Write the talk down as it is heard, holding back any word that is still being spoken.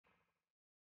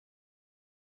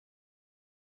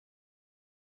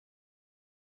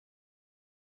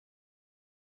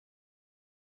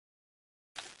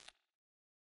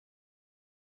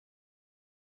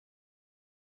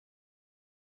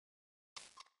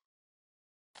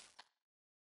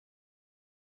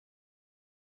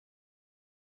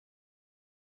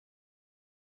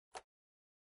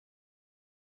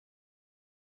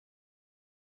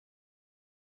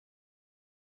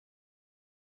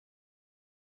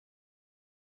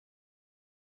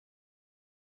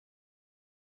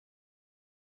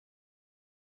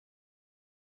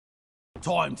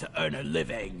Time to earn a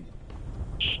living.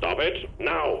 Stop it,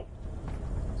 now!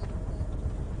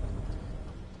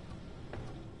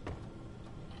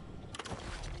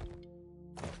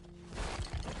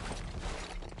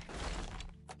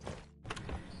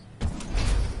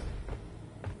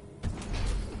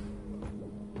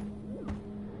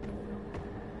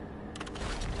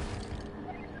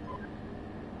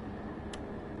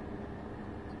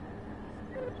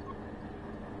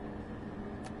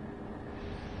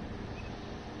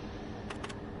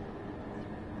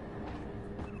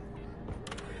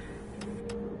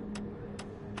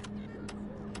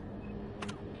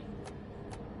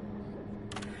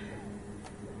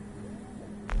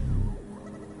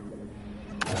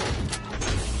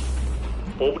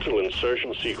 Orbital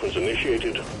insertion sequence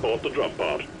initiated. Board the drop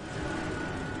pod.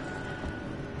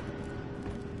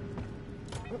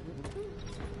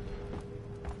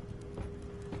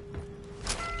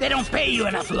 They don't pay you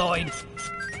enough, Lloyd.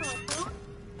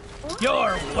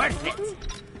 You're worth it.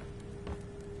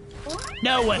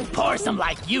 No one pours them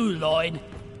like you, Lloyd.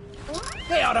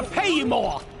 They ought to pay you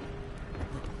more.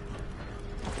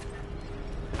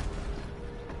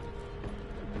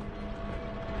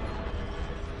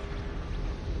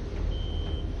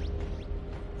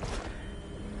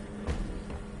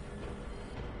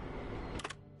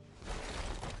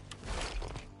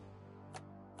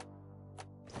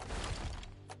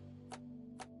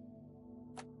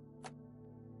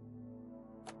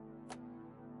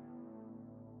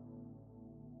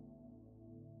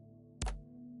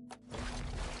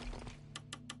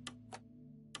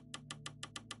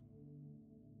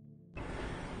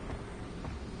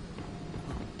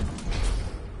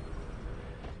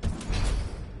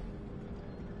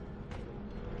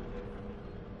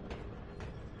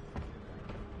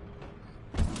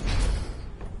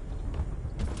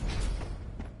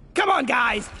 Come on,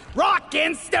 guys! Rock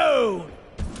and stone!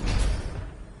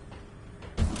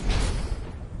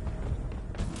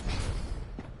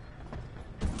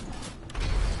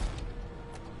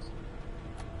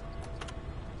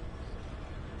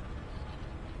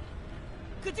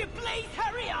 Could you please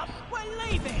hurry up? We're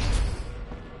leaving!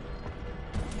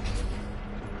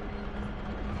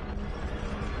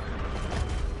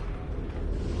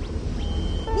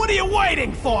 What are you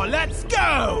waiting for? Let's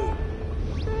go!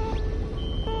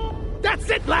 That's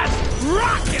it, lads!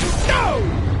 Rock and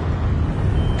stone!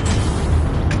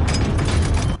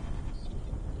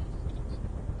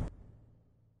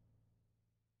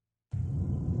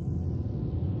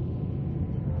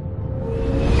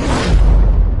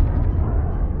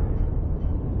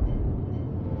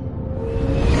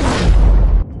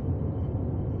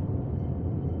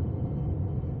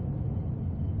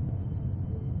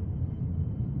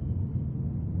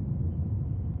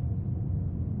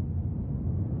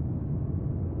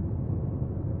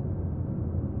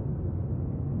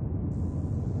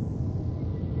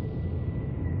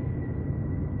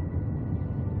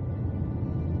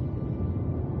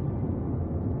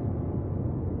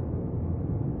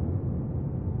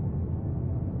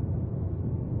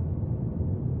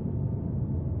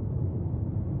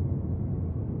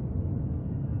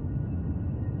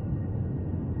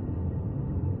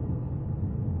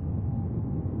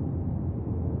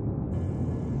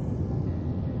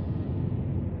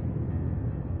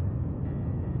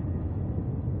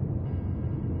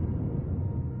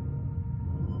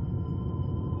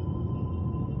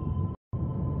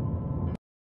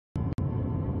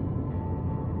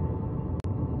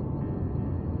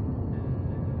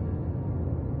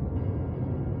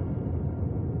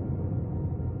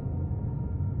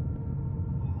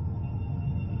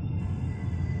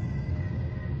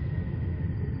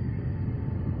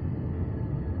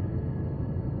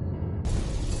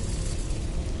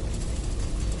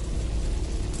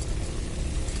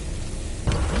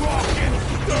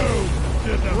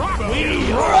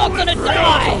 We're all gonna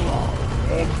die!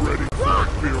 I'm ready for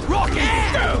a Rock and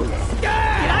stone! Did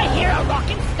I hear a rock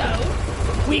and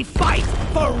stone? We fight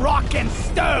for rock and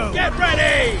stone! Get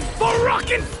ready for rock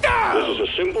and stone! This is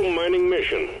a simple mining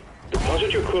mission.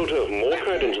 Deposit your quota of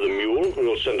morkite into the mule, and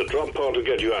we'll send a drop pod to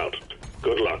get you out.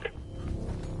 Good luck.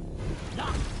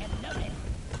 Locked and loaded.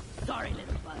 Sorry,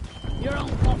 little bug. Your own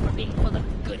fault for being full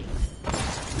of goodies.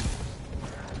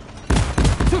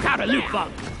 Took out a loot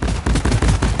bug!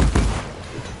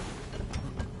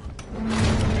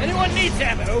 Anyone needs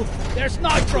ammo? There's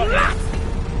nitro.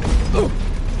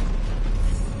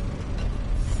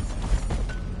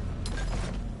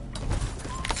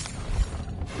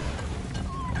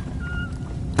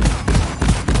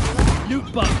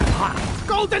 Loot bug hot!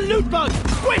 Golden loot bug!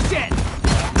 Squish it!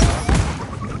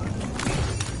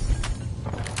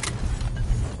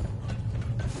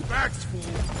 Relax, fool.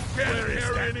 Can't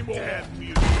hear anymore. Damn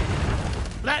music.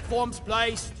 Platforms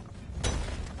placed.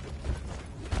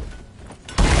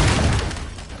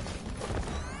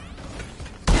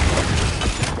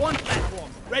 One platform,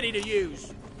 ready to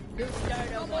use. No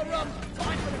more room.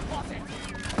 Time for the closet.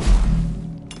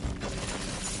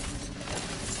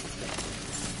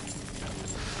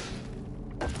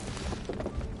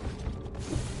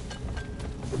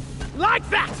 Like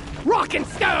that! Rock and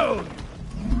stone!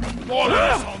 More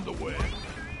else on the way.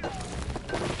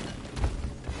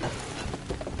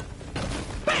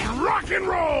 Bam! Rock and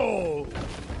roll!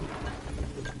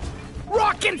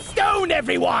 Rock and stone,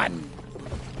 everyone!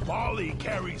 Molly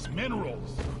carries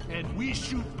minerals, and we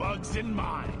shoot bugs in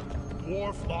mine.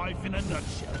 Dwarf life in a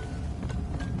nutshell.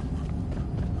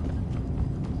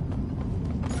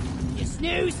 You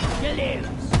snooze, you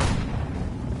lose.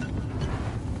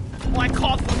 I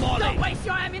called for Molly! Don't waste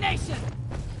your ammunition!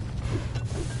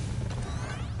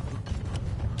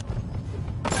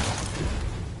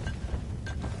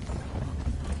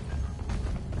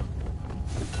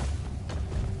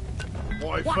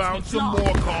 I Watch found me some fly.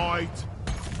 more kites.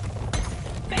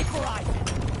 Vaporize it!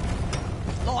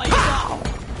 Light down!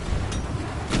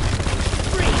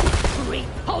 Breathe!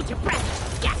 Hold your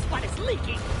breath! Guess what is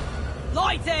leaking?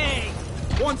 Lighting!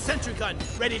 One sentry gun,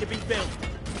 ready to be built.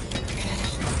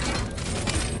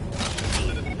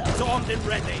 It's armed and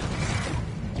ready.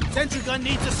 Sentry gun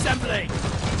needs assembling.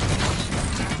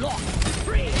 Lock!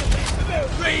 Free!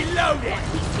 Reload it!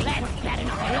 Let's get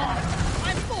enough lock!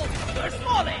 I'm full! There's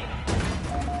Molly!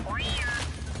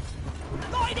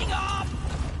 Lighting up!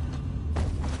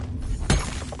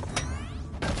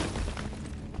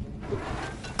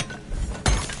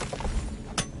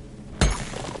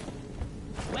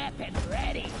 Weapon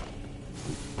ready!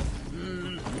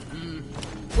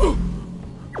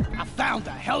 I found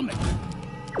a helmet.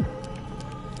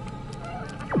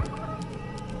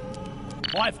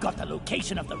 I've got the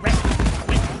location of the rest of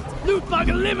the equipment. Loot bug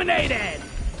eliminated!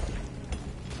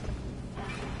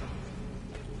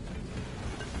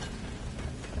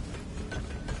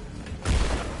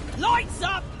 Lights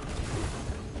up!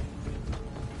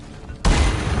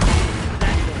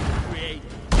 Platform created.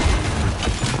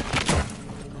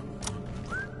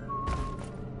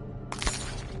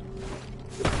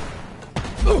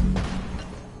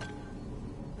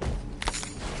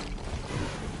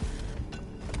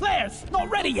 Flares! Not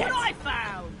ready yet! What I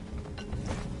found!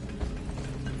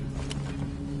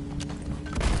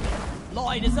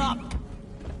 Light is up!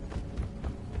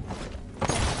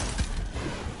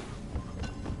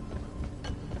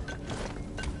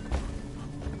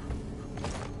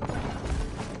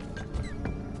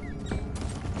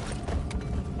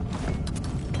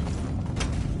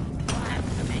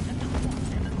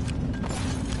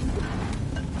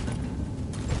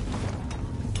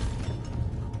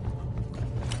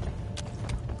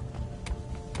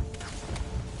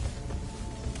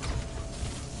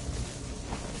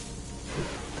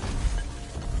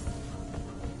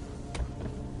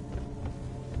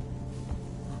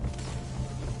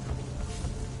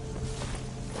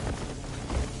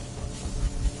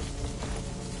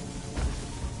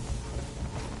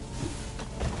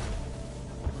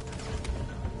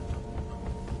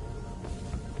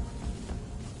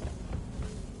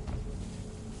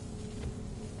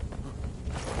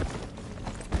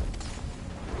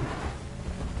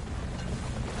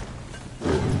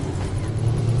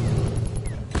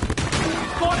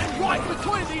 Right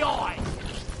between the eyes!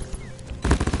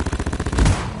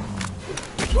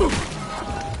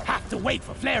 Have to wait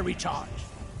for flare recharge.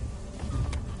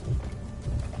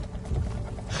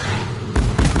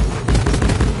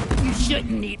 You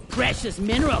shouldn't eat precious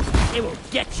minerals. It will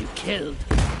get you killed.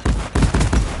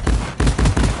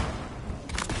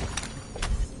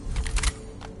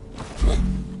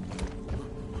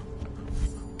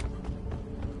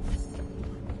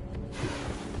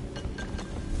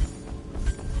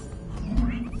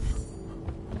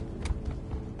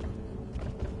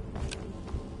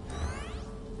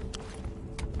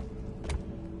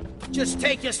 Just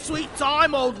take your sweet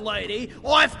time, old lady.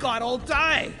 I've got all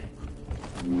day.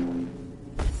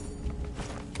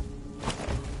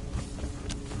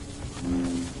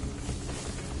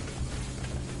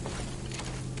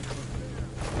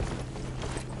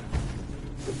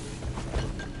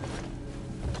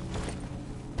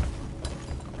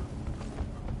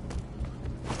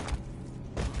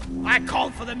 I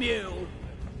called for the mule.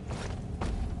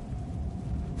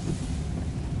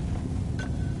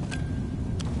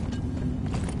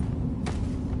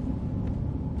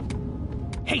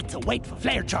 Hate to wait for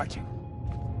flare charging.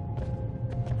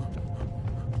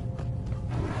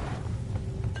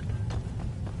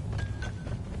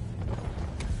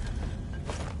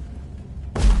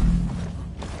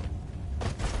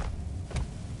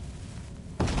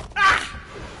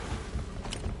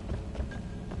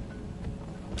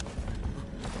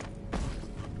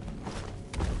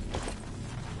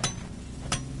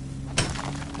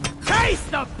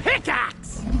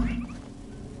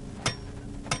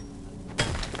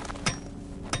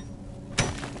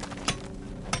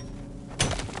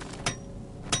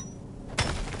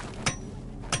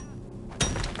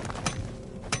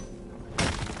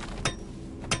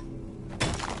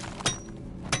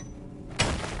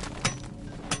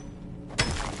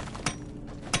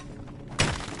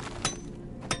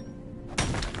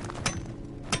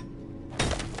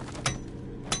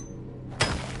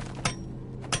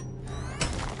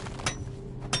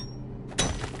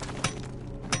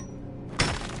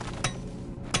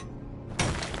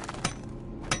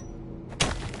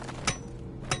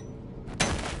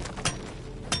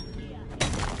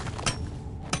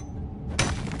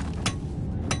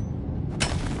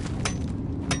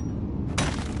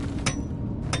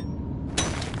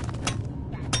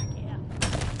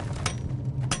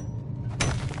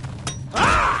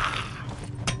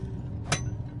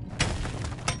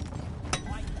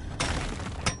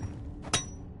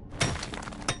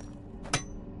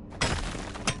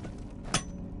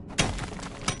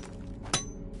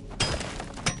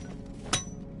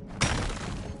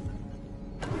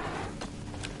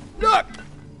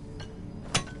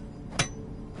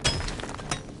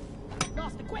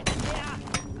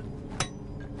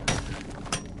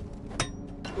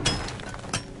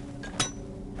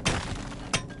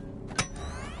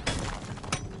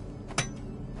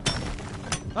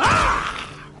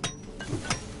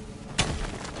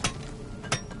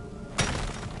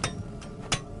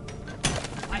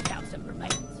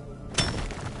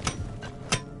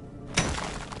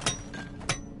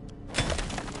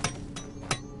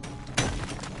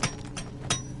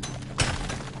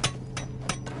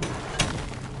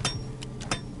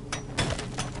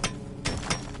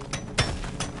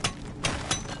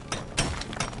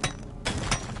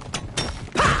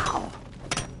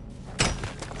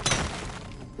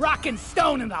 Rock and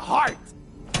stone in the heart!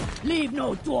 Leave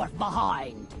no dwarf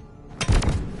behind.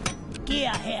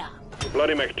 Gear here. The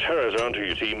bloody McTerrors are onto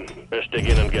you, team. Best dig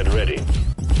in and get ready.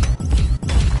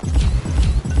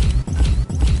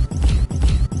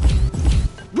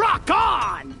 Rock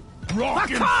on! Rock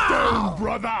and stone,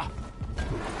 brother!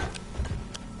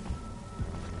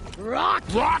 Rock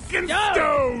and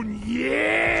stone,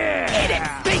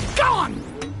 yeah! Be gone!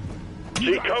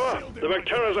 See cover! The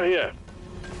McTerrors are here!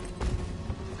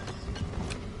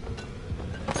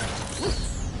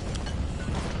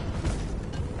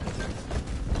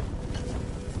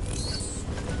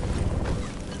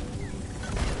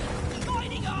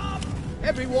 Lighting up!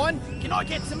 Everyone, can I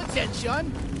get some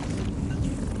attention?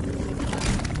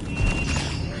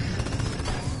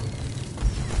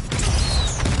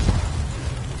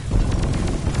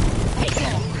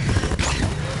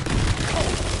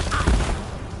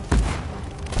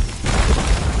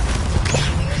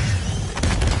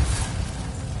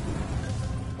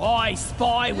 I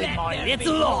spy with my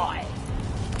little eye.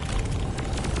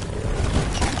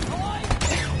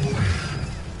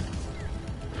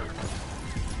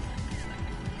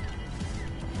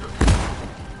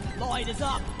 Light is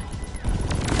up.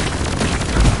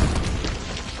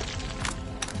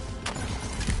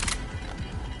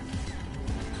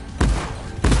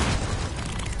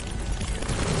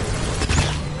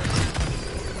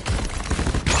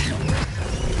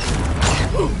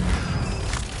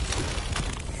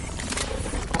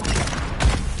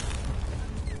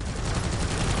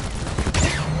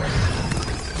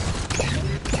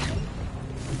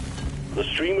 The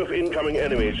stream of incoming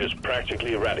enemies is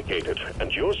practically eradicated,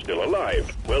 and you're still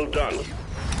alive. Well done.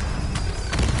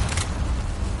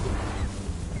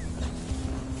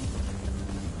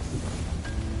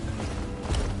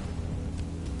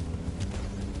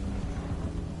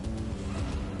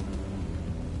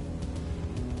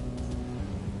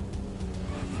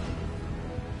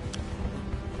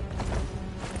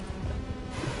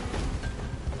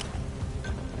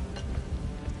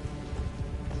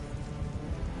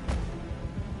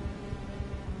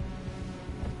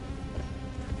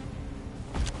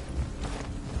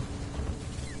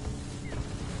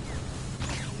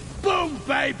 Boom,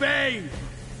 baby!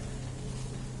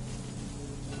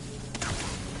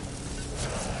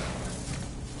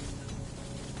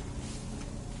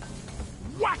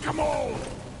 Whack-a-mole!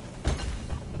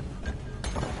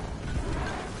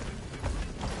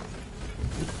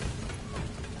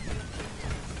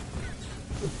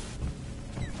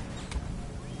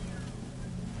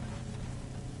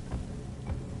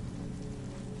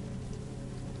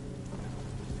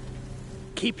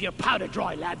 Keep your powder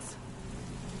dry, lads.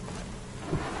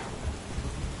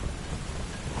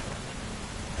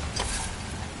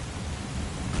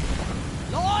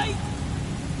 Light!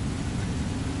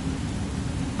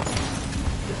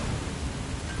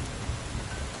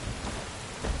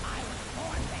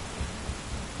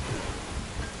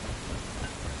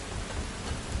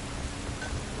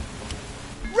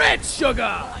 Red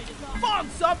sugar! Find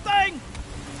something!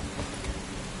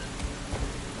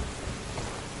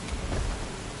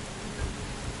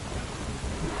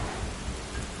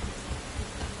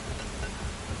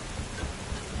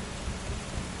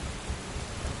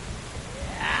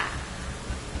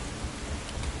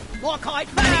 Like I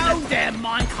found damn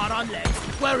minecart on legs.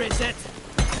 Where is it?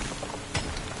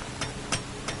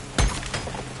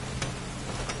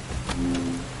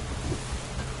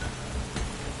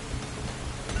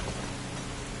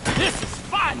 This is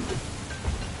fun!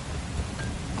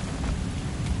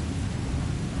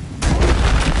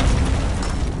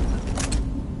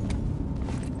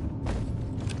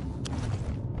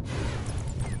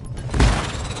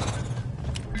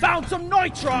 Found some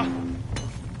nitra!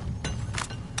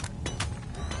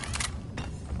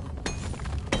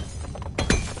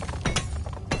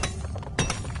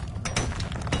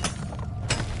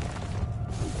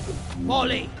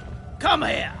 Molly, come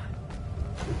here!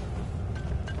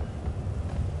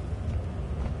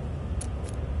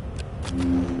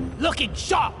 Looking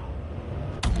sharp!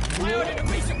 I ordered a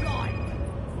resupply!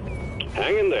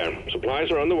 Hang in there.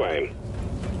 Supplies are on the way.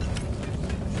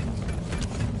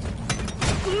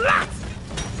 Lat!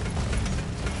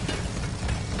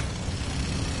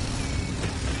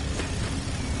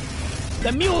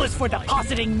 The mule is for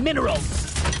depositing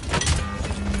minerals.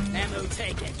 Ammo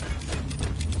taken.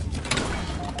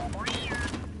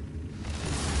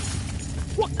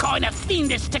 What kind of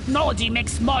fiendish technology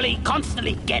makes Molly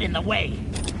constantly get in the way?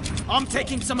 I'm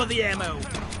taking some of the ammo.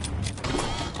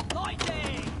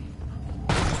 Lighting!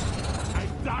 I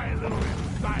die a little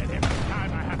inside every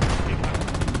time I have to pick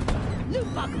up.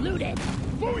 Loot bug looted.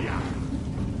 Booyah!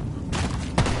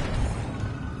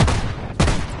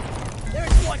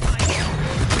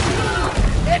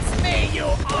 you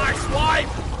arsewipe!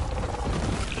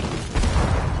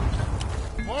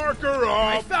 Marker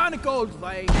I up! found a gold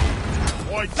vein.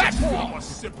 I just from a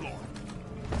Siblon.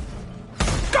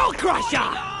 Gold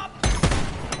crusher!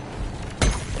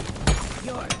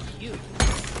 You're cute.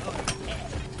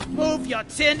 Move your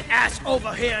tin ass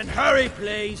over here and hurry,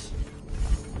 please.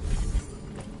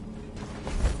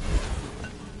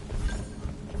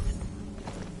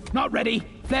 Not ready.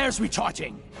 Flares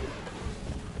recharging.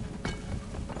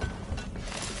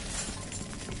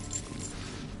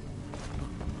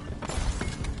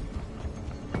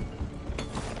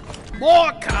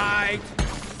 More kite!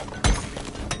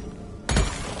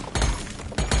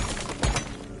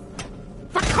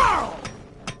 For Carl!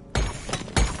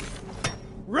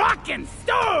 Rock and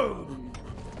stone!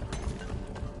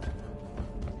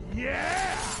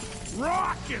 Yeah!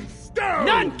 Rock and stone!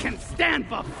 None can stand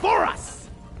before us!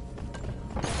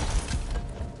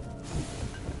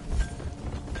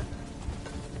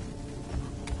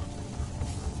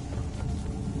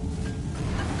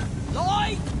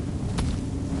 Lloyd!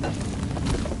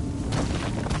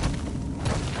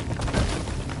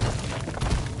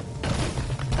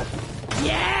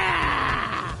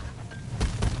 Yeah!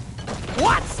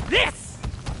 What's this?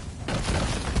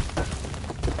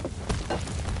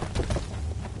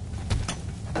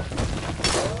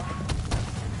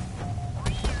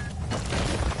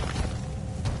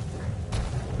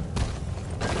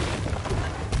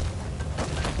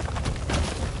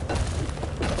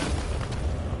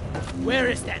 Where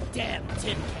is that damn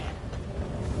tin can?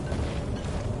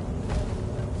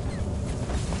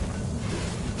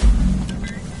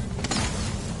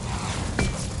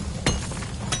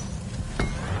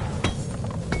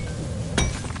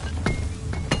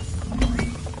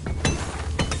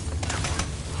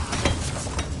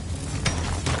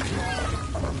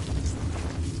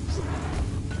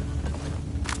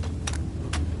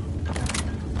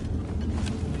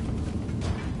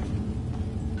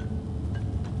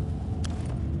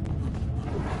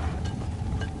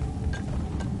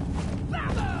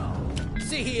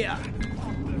 See here.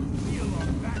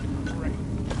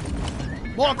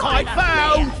 More kite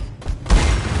found!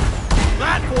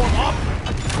 Platform up!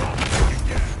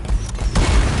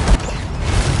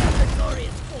 Inventory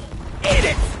is full. Eat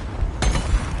it!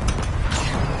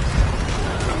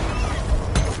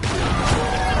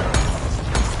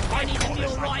 I need a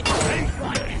new rifle.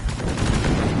 Right.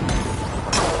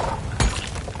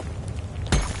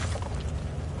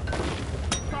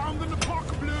 Found in the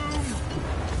pocket bloom!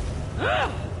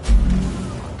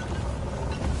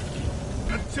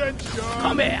 Attention!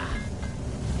 Come here!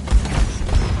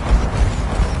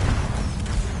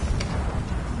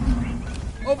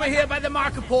 Over here by the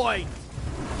marker point!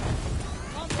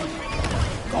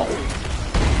 Go!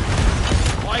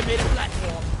 I made a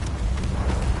platform.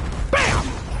 Bam!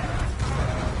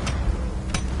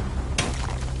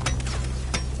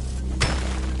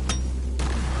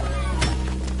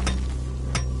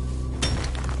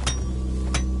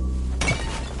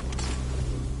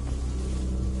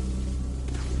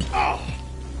 Oh!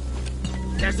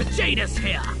 There's a Janus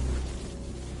here!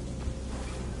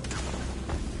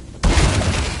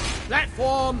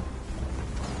 Platform!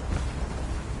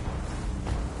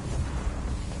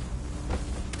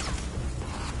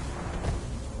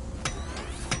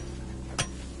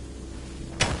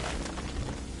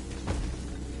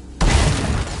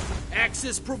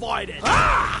 Access provided.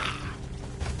 Ah!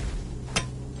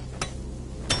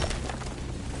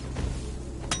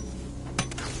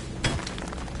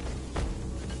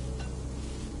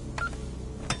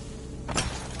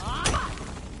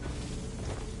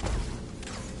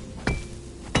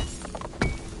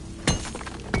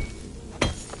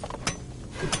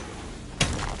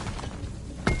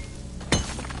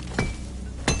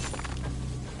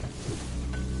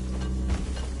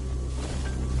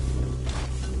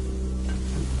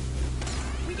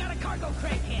 We got a cargo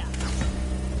crate here.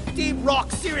 Deep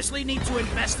Rock seriously need to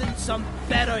invest in some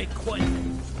better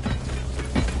equipment.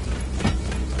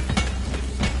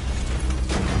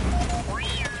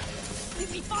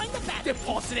 Did we find the battery?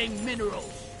 Depositing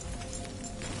minerals.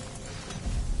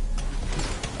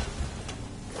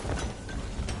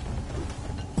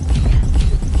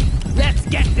 Let's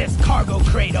get this cargo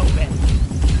crate open.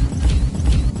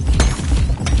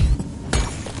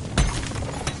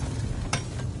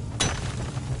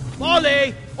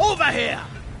 Molly, over here.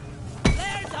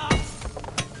 There's up.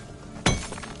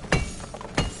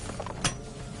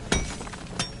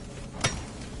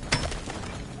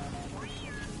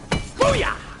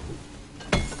 Booyah!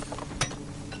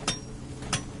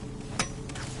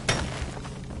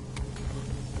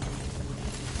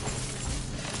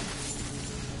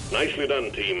 Nicely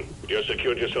done, team. You just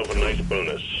secured yourself a nice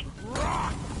bonus.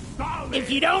 If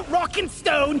you don't rock and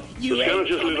stone, you The ain't scout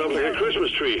just lit up like a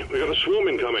Christmas tree. We got a swarm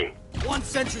incoming. One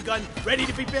sentry gun ready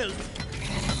to be built.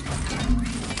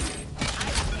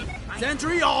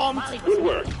 Sentry armed. Good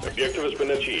work. Objective has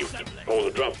been achieved. Hold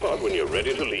the drop pod when you're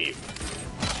ready to leave.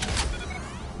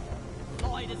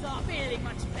 Gliders are feeling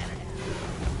much better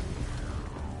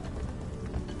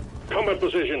now. Combat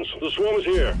positions. The swarm is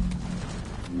here.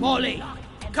 Molly,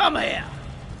 come here.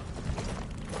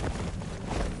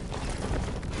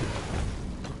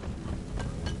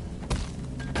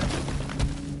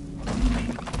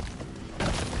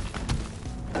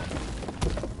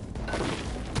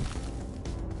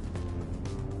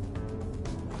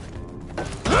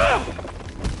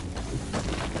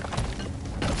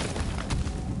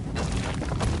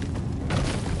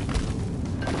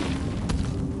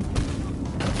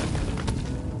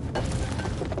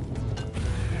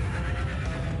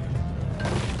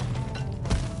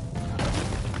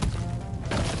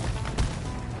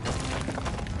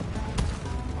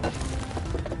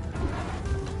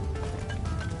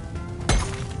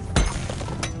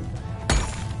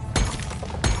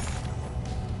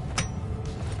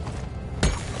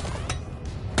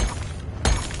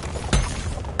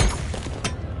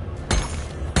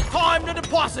 Time to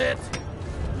deposit.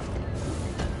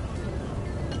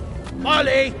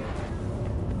 Molly.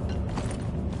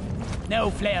 No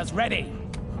flares ready.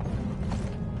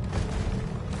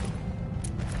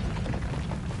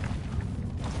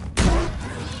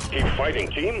 Keep fighting,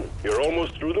 team. You're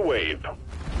almost through the wave.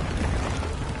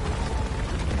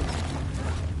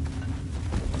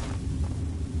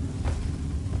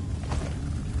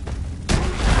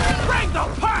 Bring the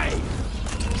pain!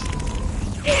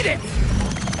 Eat it!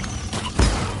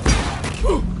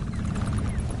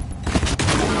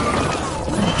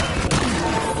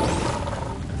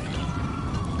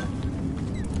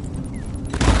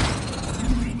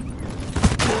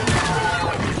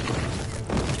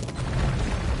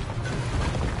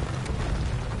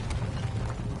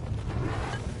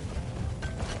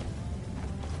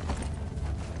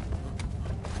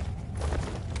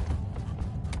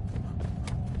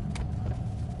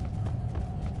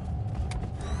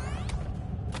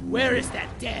 Where is that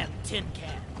damn tin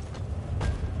can?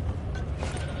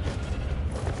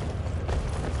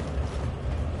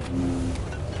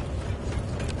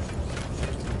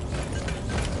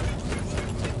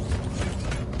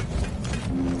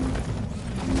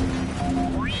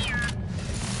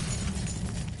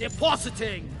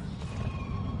 Depositing.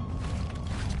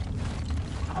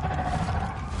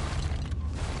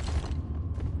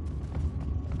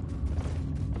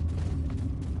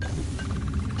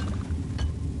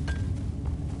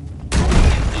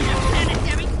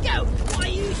 Interplanetary goat! Why are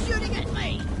you shooting at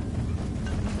me?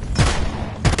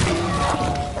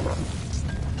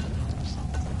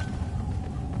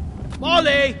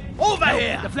 Molly, over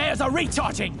here. The flares are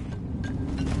recharging.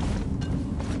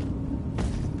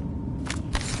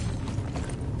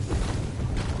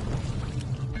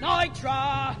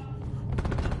 Nitra.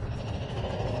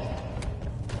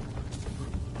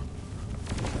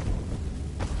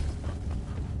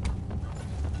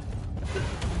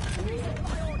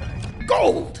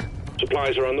 Gold!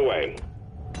 Supplies are on the way.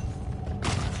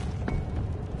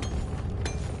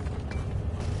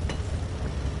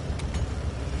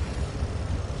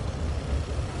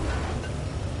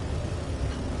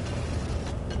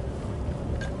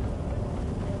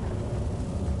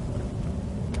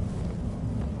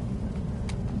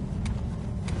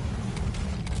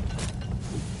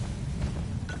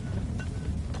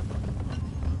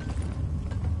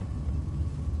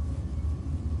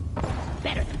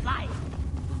 Better than flying.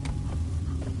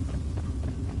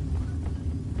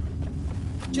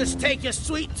 Just take your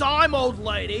sweet time, old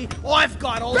lady. I've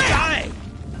got all day.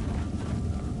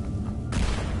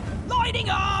 Lighting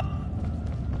up!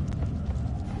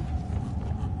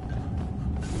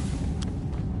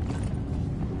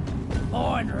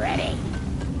 Horn ready.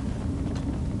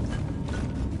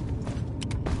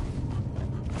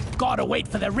 Gotta wait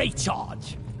for the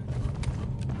recharge.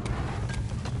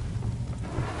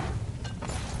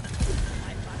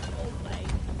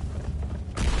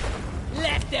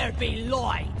 Let there be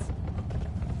light.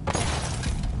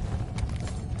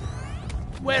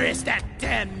 Where is that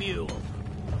damn mule?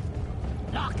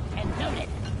 Locked and loaded.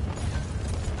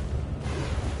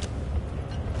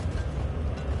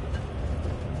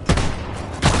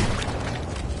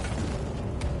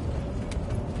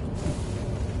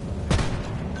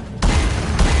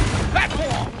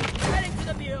 Platform! Heading to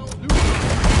the mule.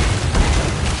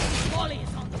 Molly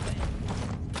is on the way.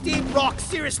 Deep Rock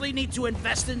seriously need to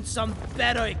invest in some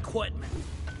better equipment.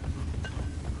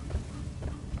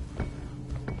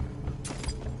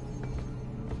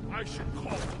 I should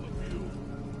call for the mule.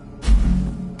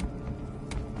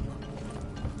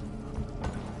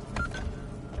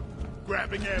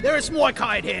 Grabbing ammo. There is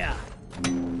Morkite here.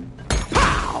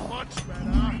 Much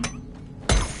better.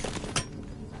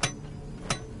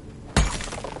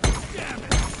 Damn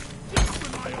it! Just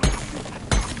when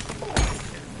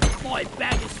My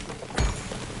bag is...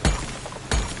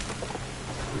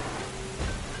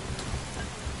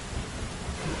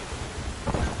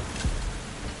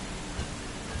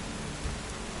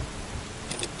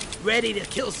 ready to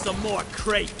kill some more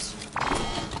crepes.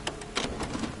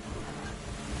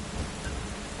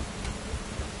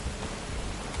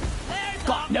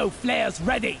 Got no flares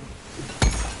ready.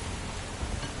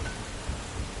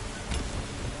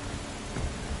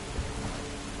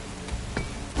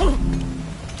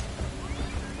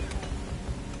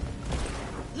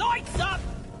 Lights up!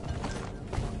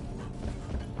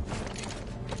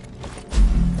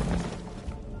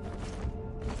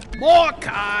 More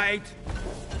kite!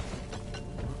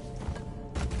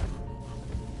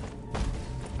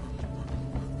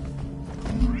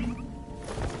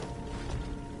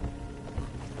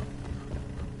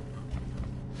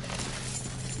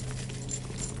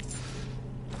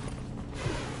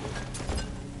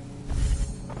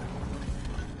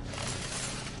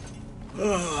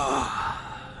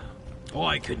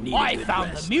 I could need a good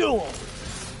found rest. the mule!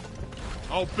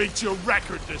 I'll beat your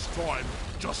record this time.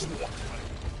 Just watch me.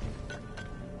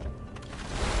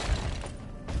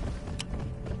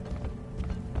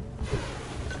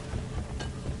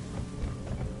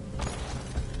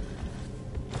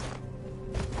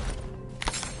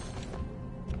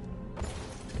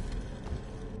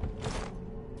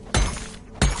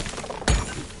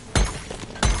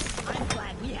 I'm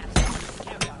glad we have someone to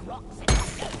carry our rocks and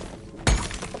stones.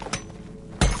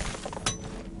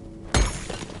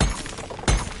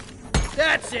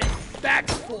 That's it!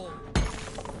 Bag's full!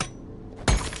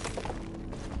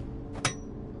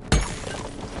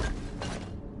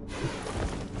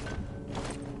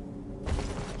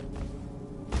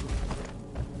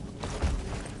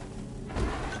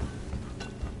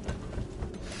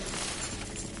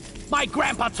 My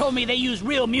grandpa told me they used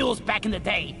real mules back in the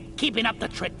day, keeping up the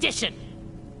tradition.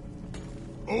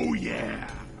 Oh yeah.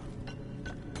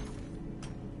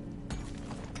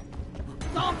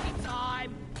 Donkey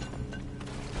time!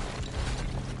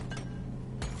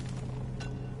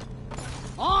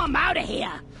 Oh, I'm out of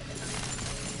here.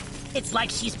 It's like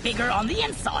she's bigger on the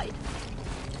inside.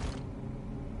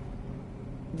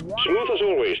 Smooth as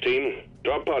always, team.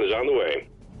 Drop pod is on the way.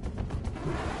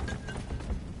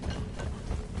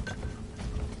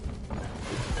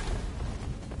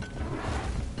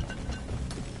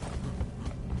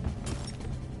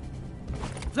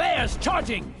 Flares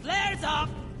charging! Flares up.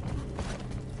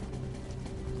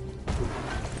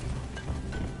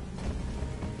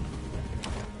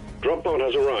 Drop pod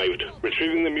has arrived.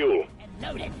 Retrieving the mule. And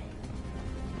loaded.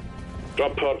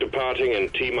 Drop pod departing in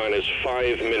T-minus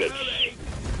 5 minutes.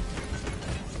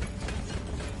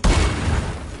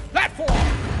 Platform!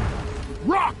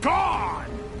 Rock on!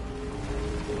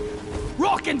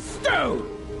 Rock and stone!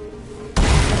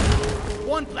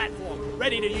 One platform,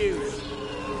 ready to use.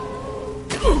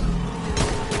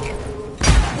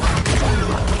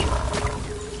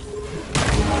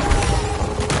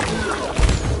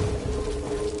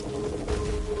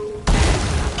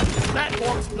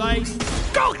 Platforms placed.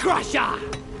 Skull Crusher!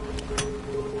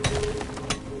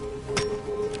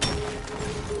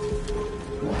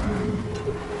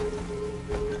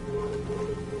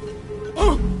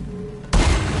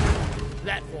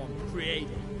 Platform created.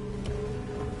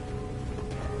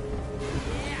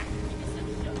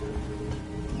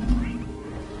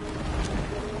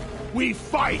 We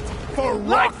fight for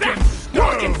rock and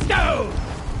Rock and stone! stone!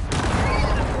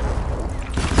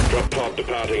 Drop pod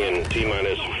departing in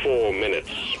T-minus 4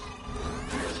 minutes.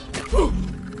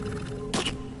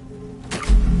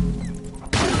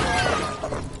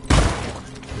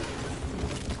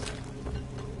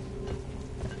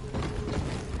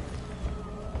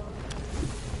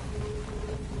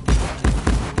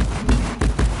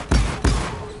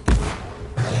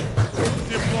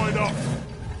 Deployed up.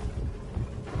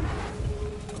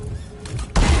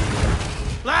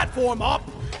 Platform up!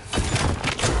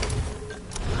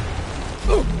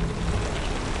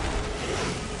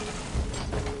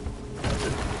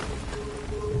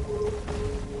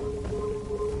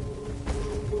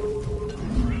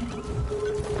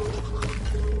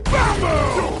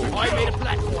 I made a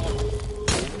platform.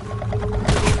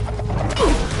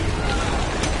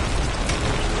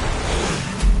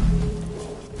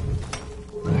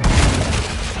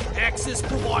 Access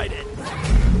provided.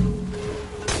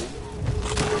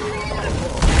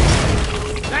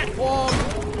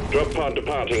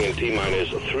 departing in T-minus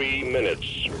 3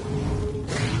 minutes.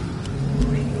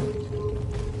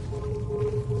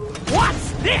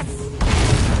 What's this?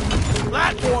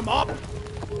 Platform up!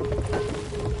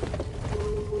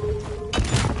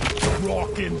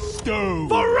 Rock and stone!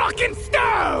 For rock and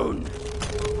stone!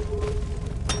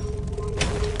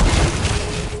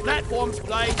 Platforms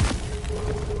placed.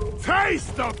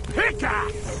 Taste the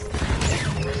pickaxe!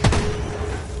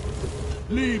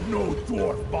 Leave no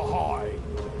dwarf behind.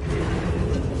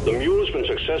 The mule has been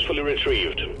successfully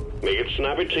retrieved. Make it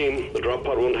snappy, team. The drop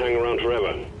pod won't hang around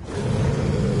forever.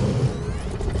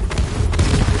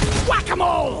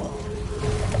 Whack-a-mole!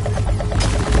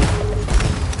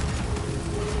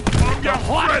 I'm your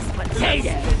hottest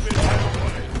potato!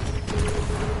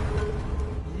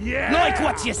 Yeah! Like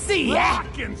what you see, eh?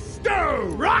 Rock and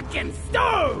stone! Rock and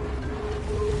stone!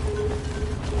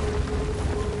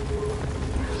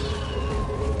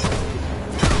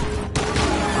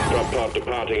 Drop pod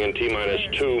departing in T-minus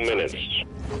 2 minutes.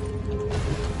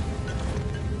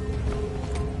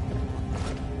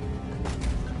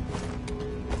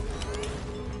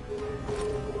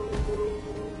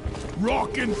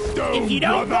 Rock and stone, If you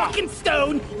don't brother. rock and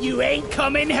stone, you ain't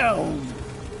coming home.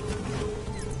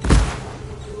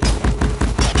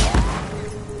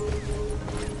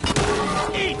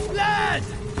 Eat, lad!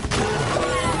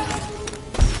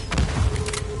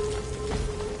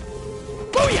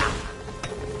 Booyah!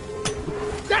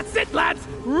 That's it, lads!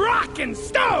 Rock and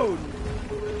stone!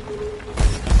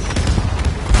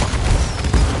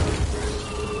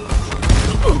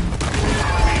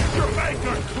 Feast your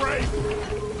maker, Craig!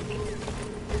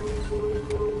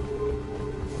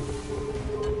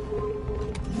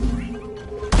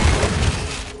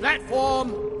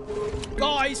 Platform!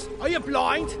 Guys, are you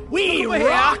blind? We Look over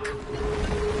rock!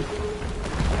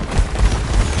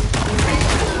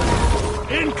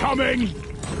 Incoming!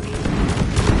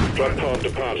 Drop pod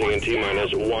departing in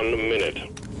T-minus 1 minute.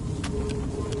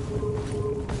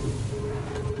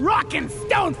 Rock and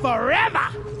stone forever!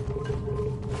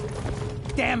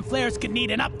 Damn flares could need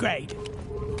an upgrade.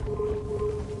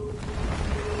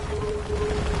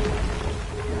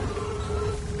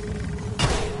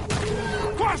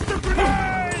 Cluster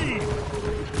grenade!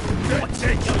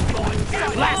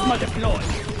 Plasma deployed.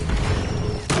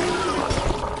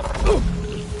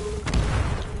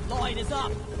 Line is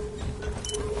up.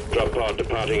 Drop pod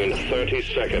departing in 30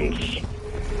 seconds.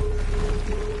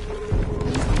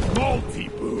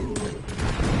 Multi-boom!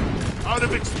 Out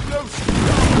of explosive!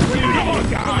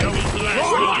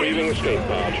 Retrieving escape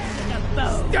pod.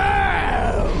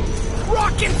 Stone!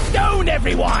 Rock and stone,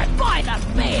 everyone! By the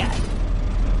beard!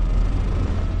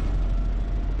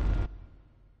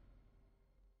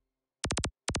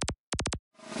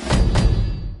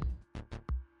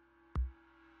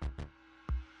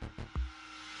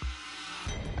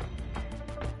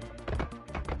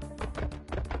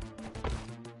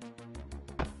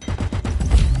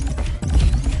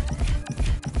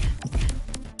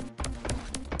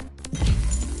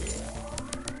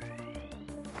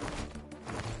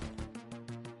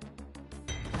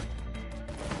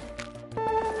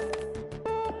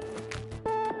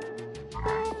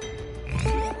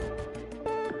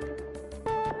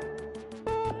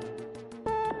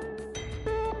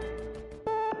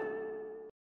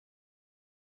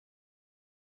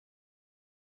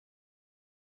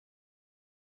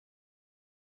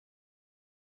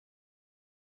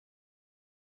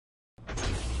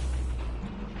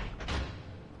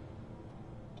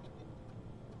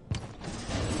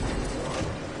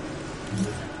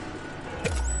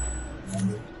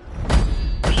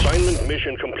 Assignment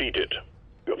mission completed.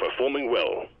 You're performing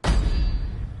well.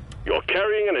 You're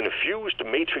carrying an infused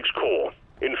matrix core.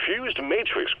 Infused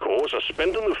matrix cores are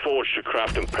spent in the forge to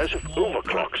craft impressive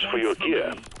overclocks for your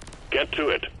gear. Get to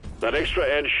it. That extra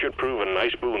edge should prove a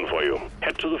nice boon for you.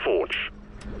 Head to the forge.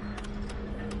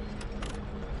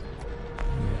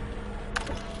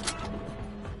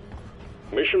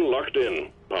 Mission locked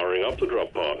in. Powering up the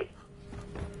drop pod.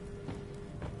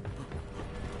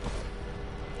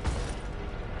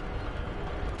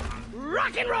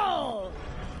 Rock and roll!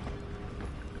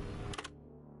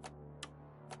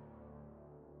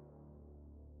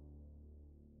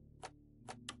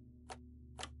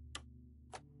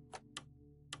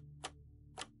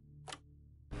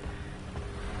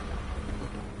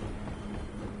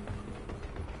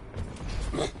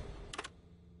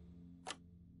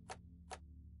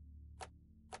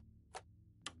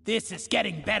 This is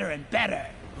getting better and better.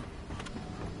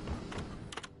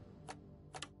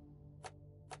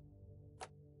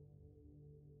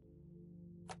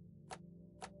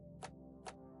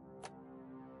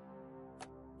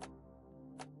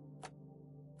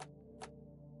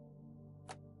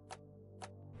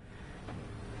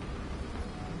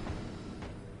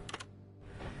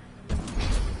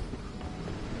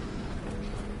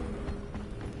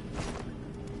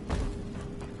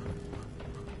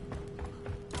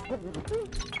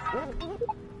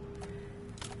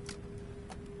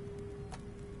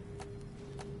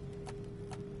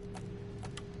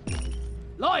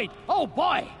 Lloyd! Oh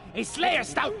boy! A Slayer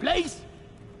stout, please!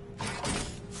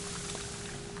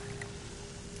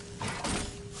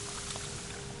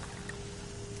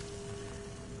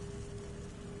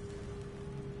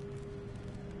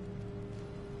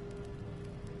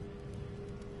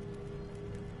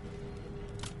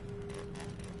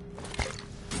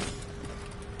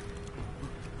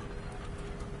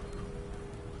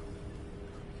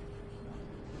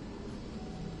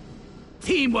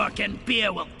 Teamwork and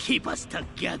beer will keep us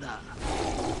together.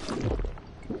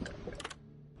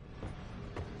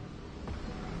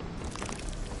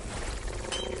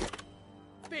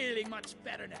 Feeling much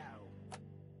better now.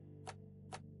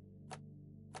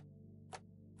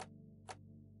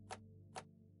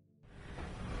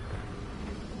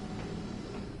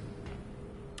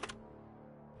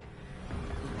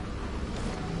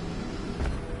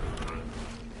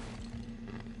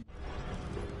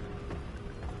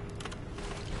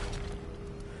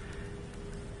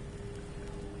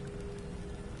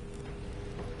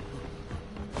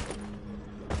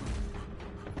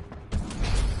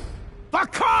 For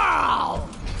Carl!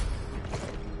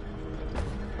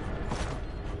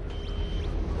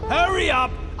 Hurry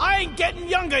up! I ain't getting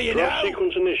younger, you know! Drop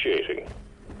sequence initiating.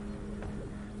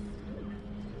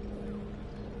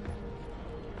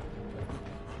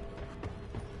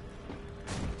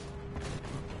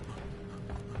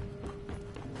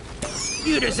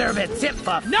 You deserve a tip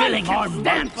for filling our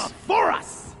vents for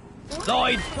us!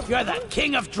 Lloyd, you're the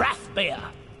king of draft beer.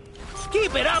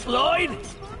 Keep it up, Lloyd!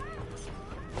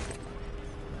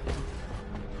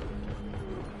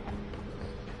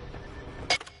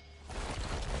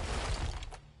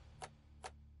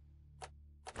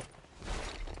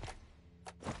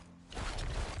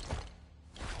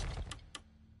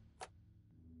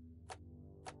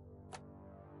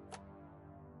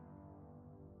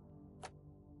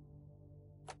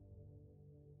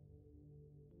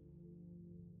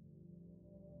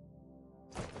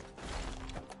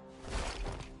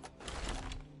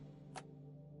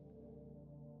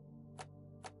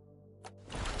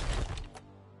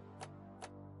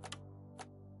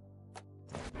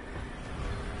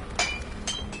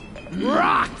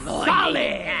 Rock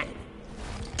solid!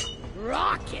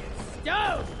 Rock and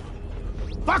stone!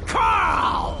 For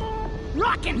Carl!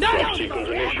 Rock and Drop stone! sequence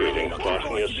initiating.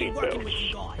 Fasten your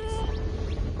seatbelts.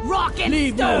 Rock and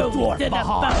leave stone no to the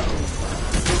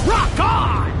bone! Rock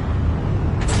on!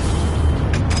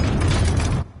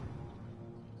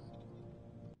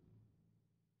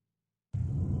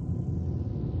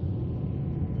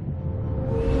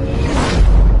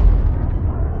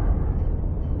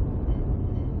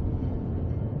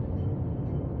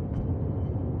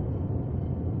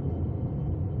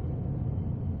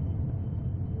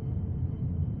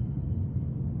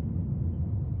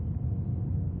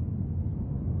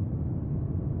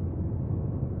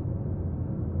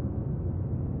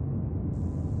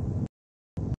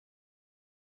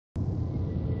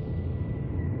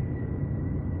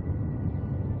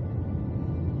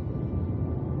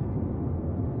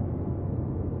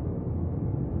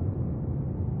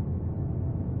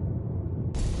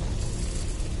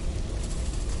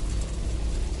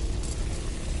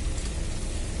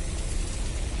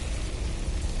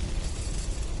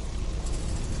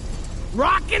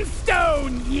 Rock and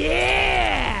stone,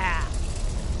 yeah!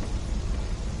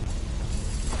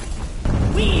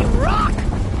 We rock!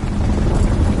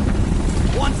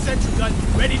 One sentry gun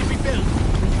ready to be built.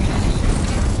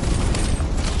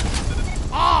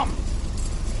 Armed!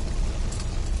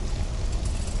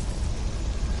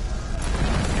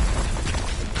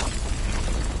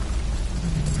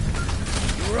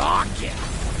 Rock and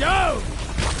stone!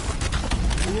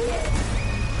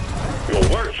 Your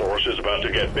workforce is about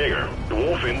to get bigger.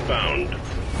 Dwarf inbound.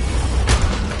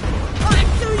 I'm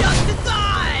too young to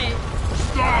die!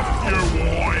 Stop your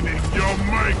whining. You're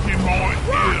making my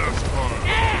ears hurt.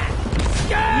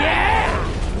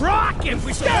 Yeah! Rock and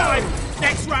We stone! survive.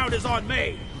 Next round is on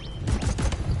me.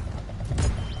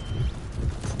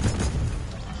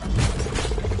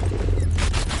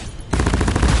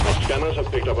 Our scanners have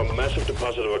picked up a massive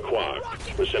deposit of a quark.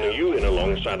 We're sending you in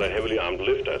alongside a heavily armed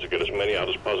lifter to get as many out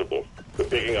as possible. We're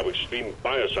picking up extreme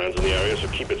biosigns in the area, so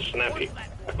keep it snappy.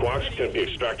 Quarks can be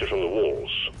extracted from the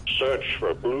walls. Search for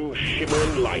a blue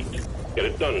shimmering light. Get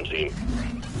it done, team.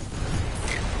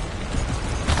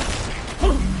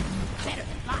 Better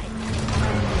than life.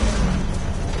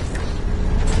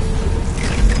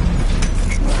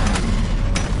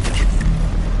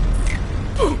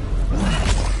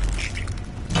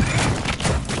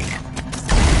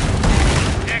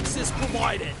 X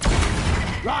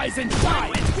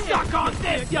want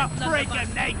this, you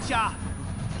freaking nature!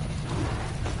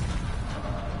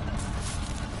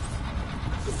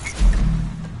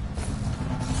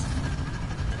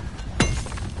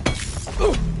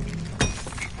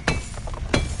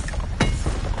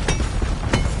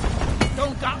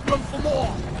 Don't got room for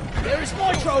more. There is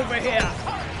nitro over here.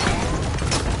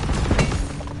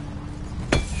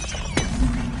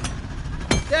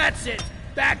 That's it.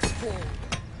 Bag's full.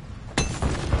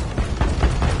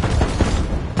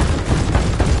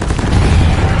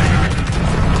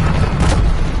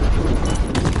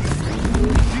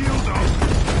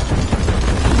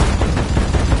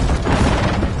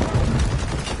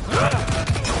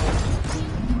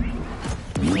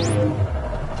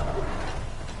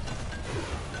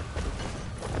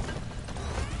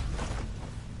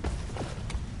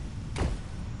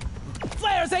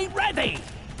 Flares ain't ready!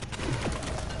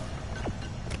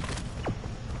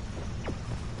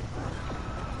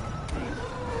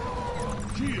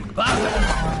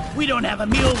 But we don't have a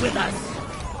mule with us.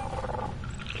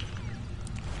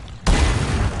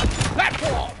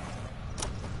 Platform!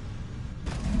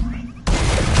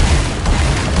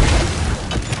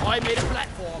 I made a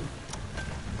platform.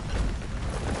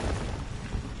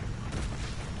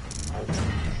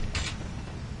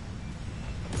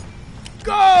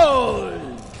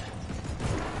 Gold!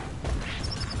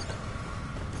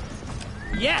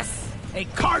 Yes, a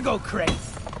cargo crate.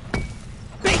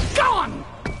 Be gone!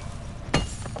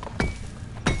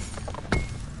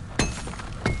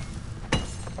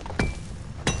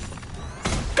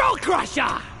 Gold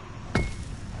Crusher!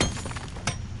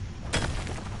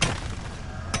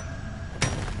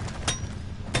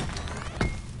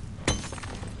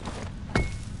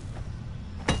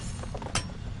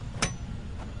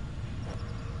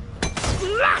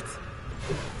 Splat!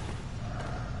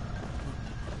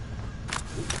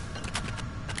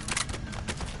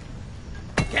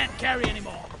 Can't carry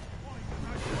anymore.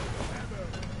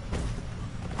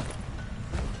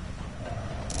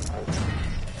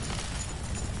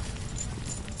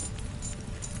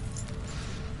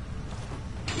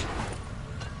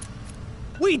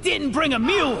 We didn't bring a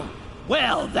mule!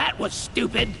 Well, that was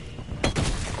stupid.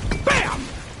 Bam!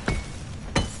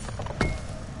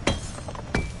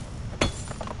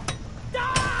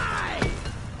 Die!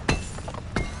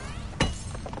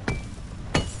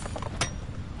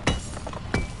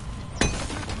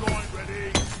 Line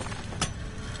ready.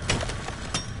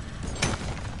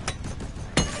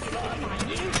 My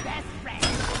new best friend.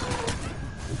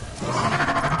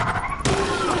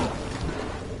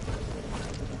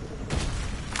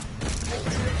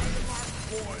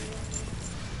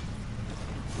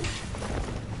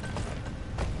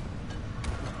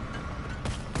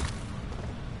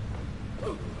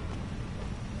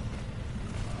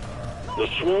 The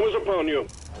swarm is upon you.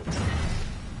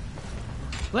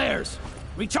 Flares,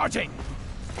 recharging.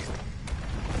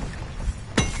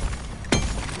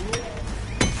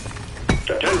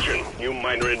 Attention, new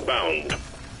miner inbound.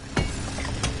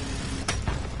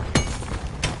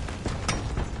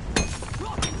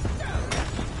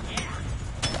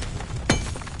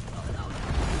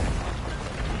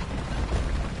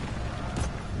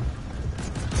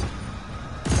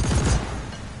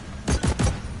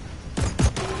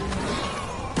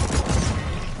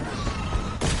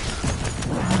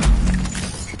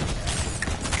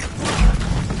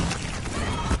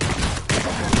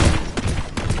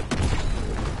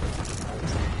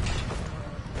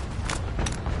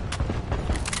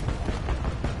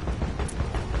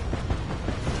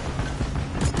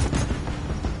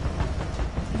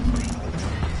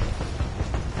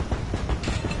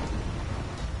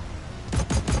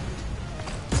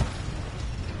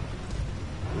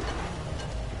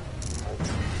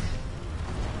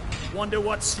 Wonder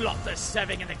what slot they're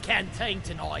serving in the canteen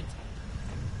tonight.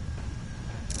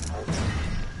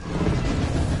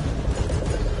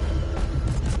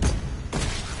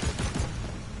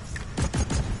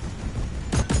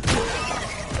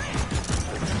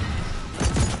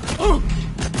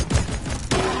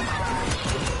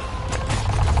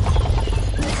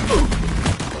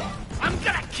 I'm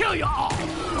gonna kill you all! I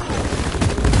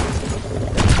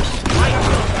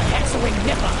killed the Hexawing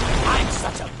Nipper! I'm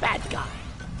such a bad guy!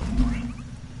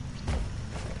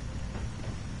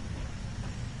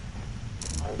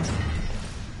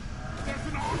 There's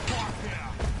an encore here.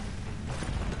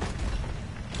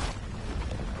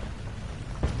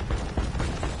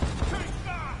 Take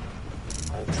that!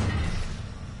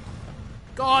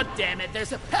 God damn it,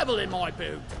 there's a pebble in my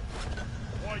boot.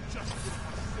 I just put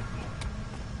my signal.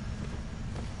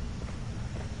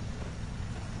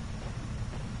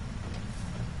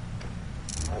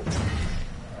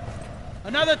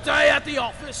 Another day at the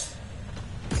office.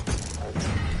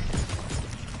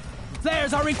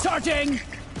 Flares are recharging!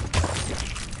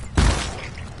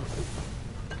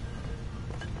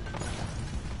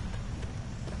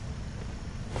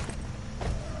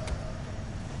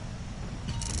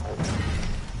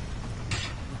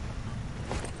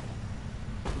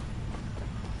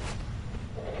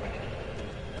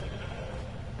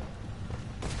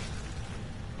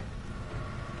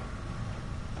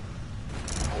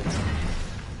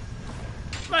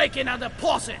 Making a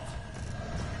deposit!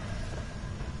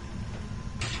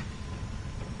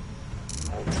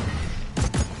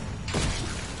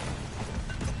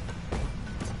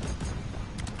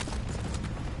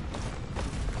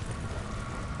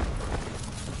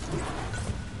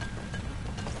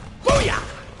 Booyah!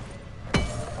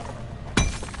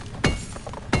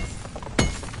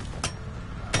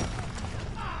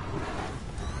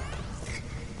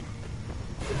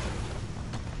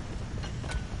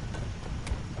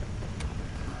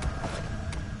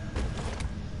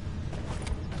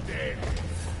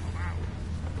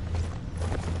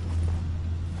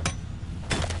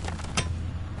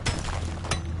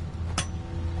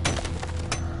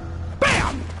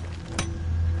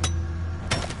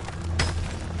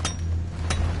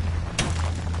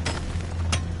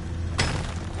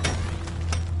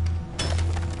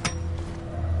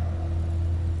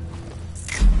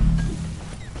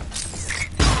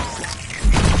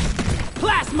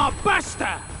 Plasma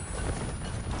Buster!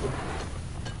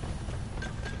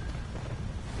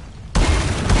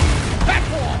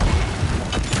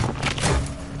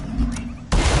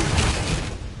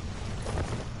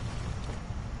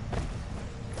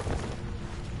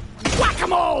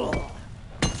 Whack-a-mole!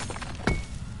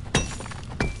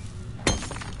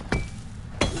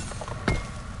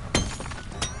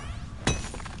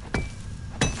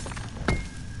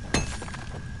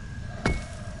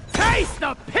 Taste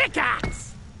the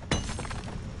pickaxe!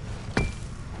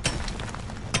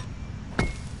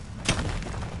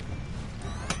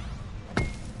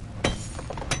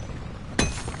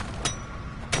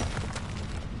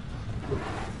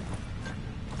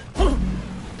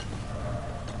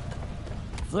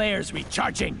 Flares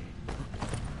recharging.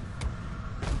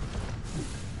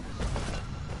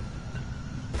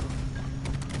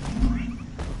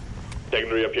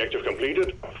 Secondary objective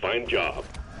completed. Fine job.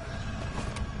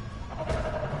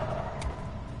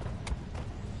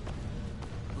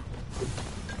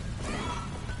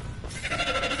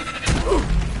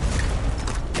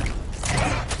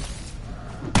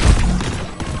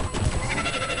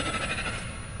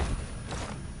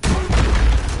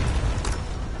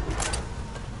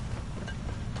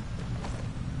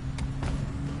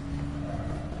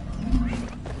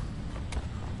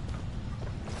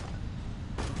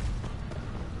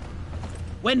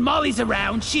 When Molly's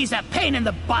around, she's a pain in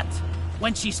the butt.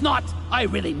 When she's not, I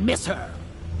really miss her.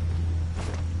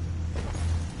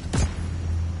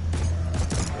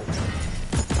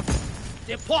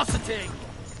 Depositing!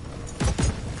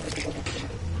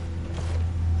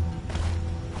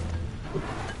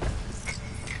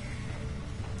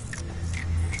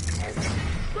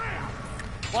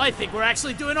 I think we're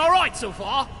actually doing all right so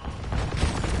far.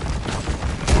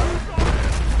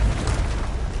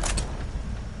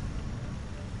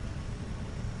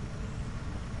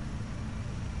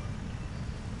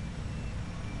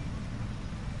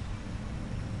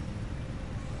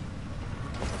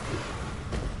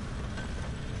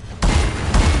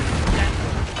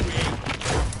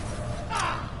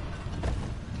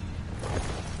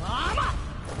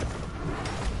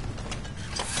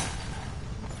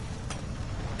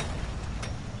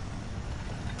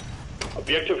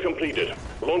 Objective completed.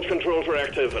 Launch controls are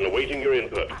active and awaiting your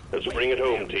input. Let's bring it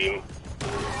home, team.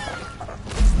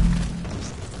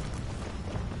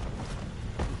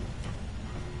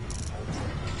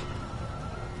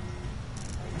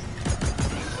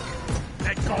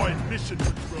 That guy in mission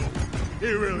control,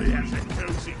 he really has a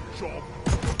cozy job.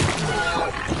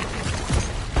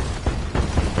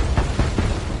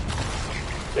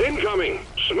 Incoming!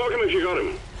 Smoke him if you got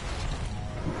him.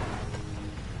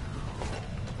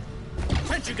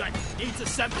 Sentry gun needs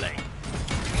assembling.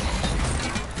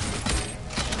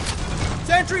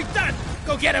 Sentry done!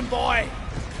 Go get him, boy!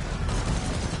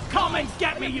 Come and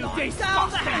get me, you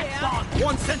disgusting!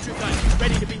 One sentry gun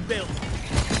ready to be built.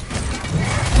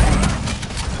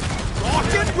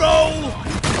 Rock and roll!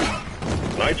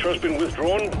 Nitro's been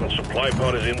withdrawn and supply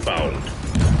pod is inbound.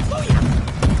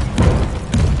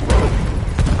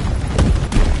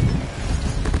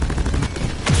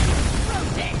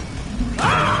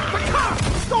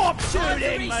 Stop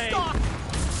shooting me!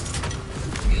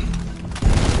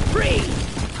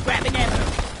 Freeze! Grabbing ammo.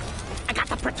 I got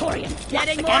the Praetorian.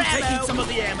 Getting more I'm ammo. taking some of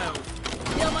the ammo.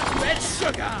 Still much Red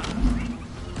sugar!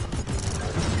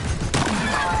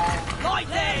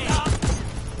 Lightning!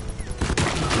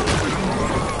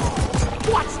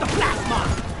 Watch the plasma!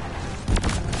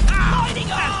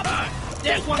 Lighting up!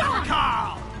 This one's for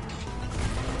Carl!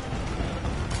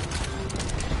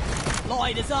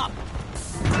 Light is up!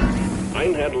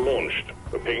 Einhad launched.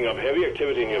 We're picking up heavy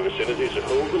activity in your vicinity, so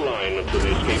hold the line until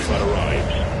the escape pod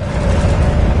arrives.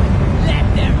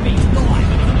 Let there be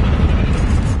light!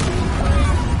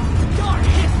 Dark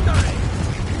history!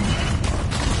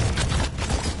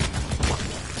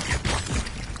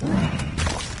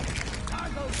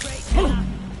 Cargo crate down!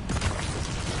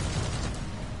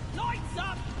 Lights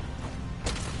up!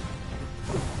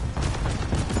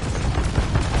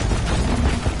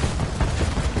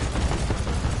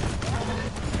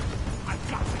 I've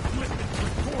got the equipment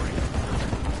for it.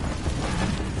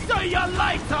 See you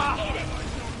later!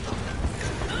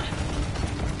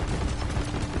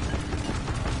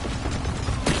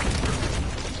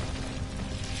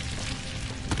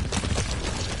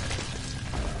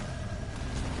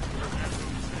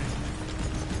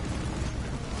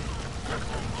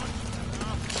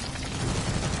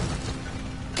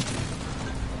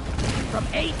 From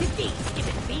A to D, skip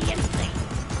it B and C.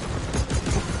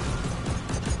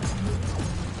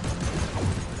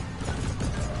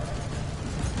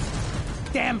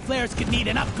 Damn flares could need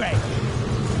an upgrade.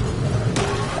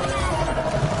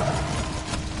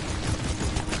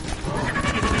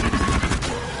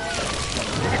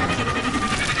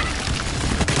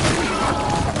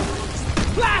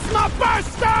 Plasma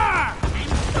burster!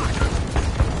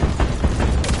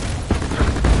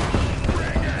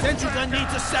 Sentry gun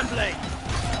needs assembly!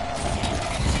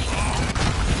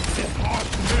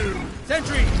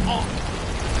 Sentry on!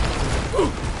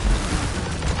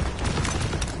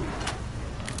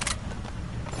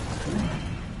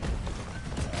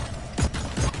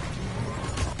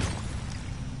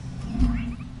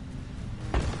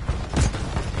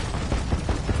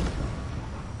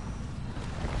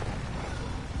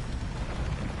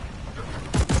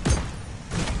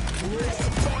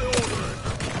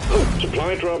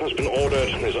 Supply drop has been ordered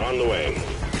and is on the way.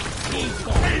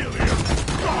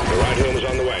 The right home is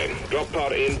on the way. Drop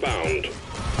pod inbound.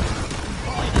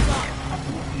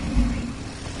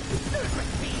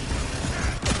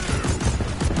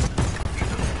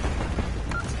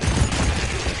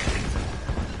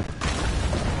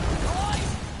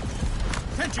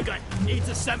 Sentry gun needs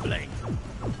assembly!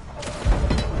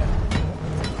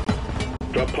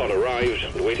 Drop pod arrived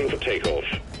and waiting for takeoff.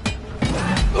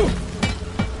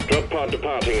 Drop pod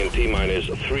departing in T-minus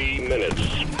 3 minutes.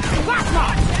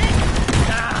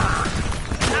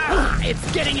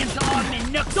 It's getting into all my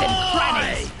nooks and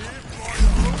crannies!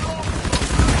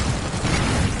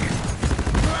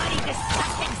 Bloody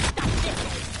disgusting stuff this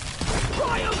is.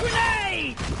 Cryo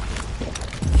grenade!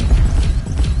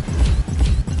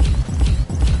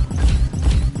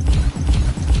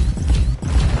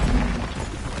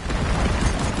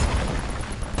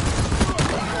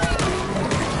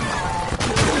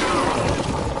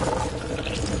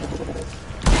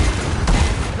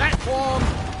 Platform!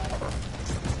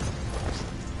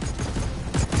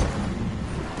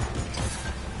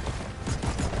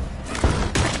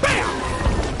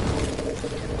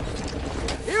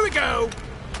 Here we go!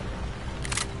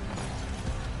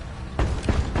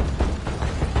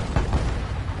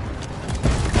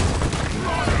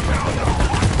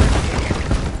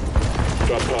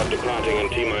 Drop pod departing in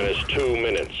T-minus 2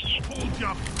 minutes. Hold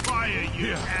your fire,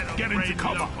 you animal. Get into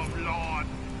cover. Lord.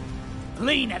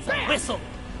 Clean as a whistle!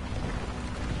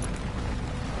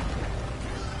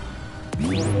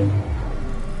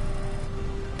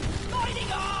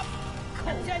 Lighting up!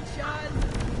 Attention!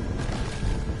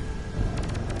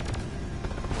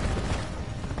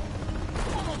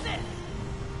 Almost in!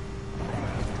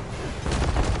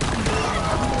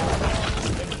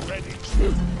 Ready.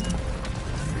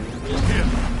 Here,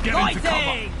 get into cover.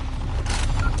 Lighting!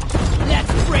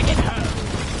 Let's bring it home!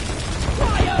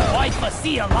 Cryo! I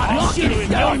foresee a lot of shit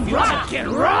in your rock and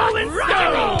roll and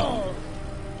roll!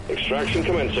 Extraction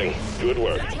commencing. Good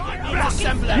work.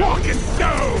 Assembly! Rock and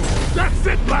stone! That's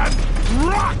it, lad!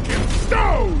 Rock and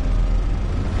stone!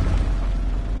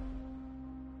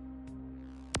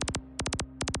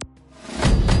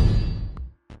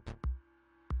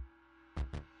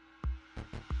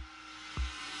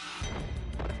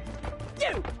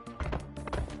 You!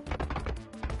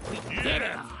 We did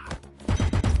it!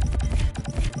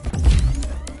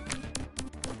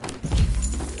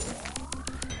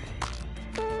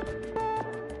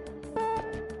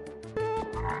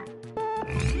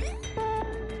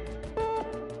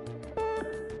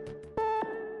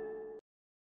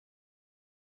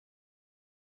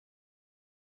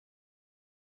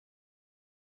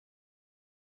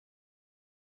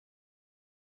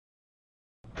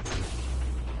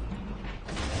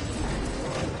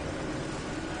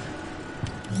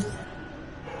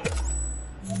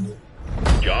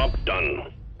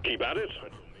 Keep at it.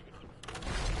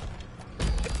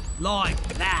 Like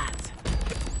that.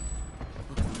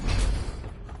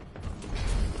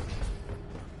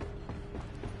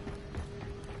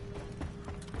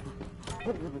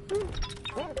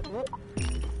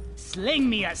 Sling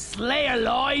me a slayer,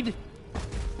 Lloyd!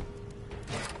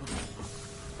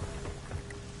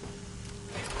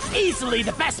 Easily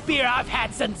the best beer I've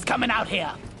had since coming out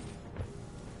here.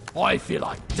 I feel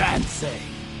like dancing.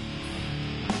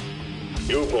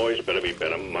 You boys better be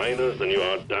better miners than you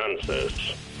are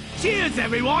dancers. Cheers,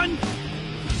 everyone!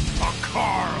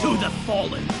 To the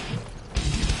fallen.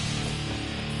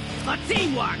 For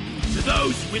teamwork! To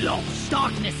those we lost.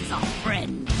 Darkness is our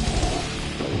friend.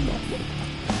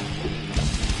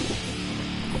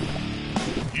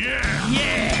 Yeah!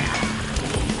 Yeah!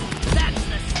 That's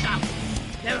the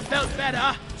stuff. Never felt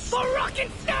better. For rock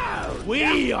and stone!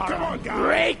 We are Come on, guys.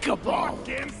 unbreakable! Rock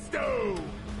and stone!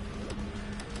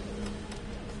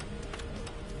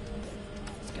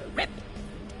 Let's go rip.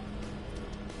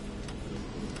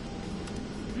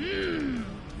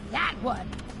 That one.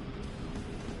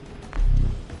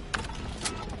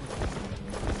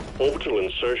 Orbital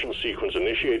insertion sequence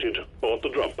initiated. Board the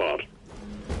drop pod.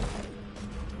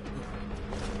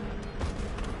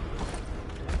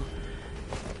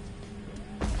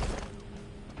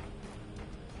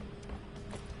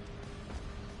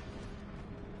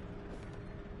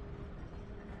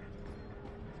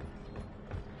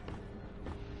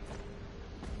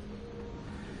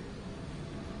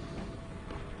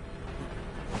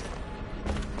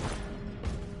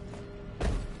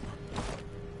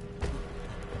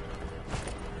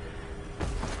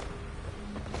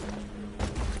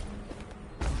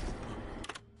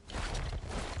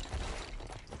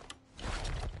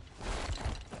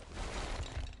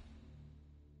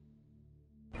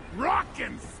 Rock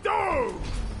and stone!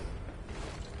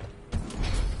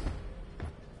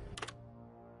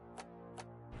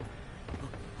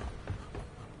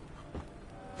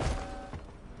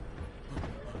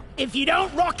 If you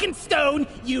don't rock and stone,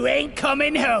 you ain't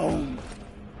coming home.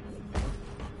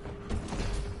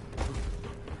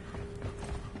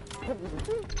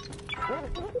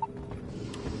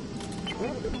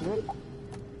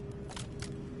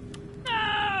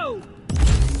 No!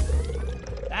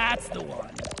 That's the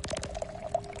one.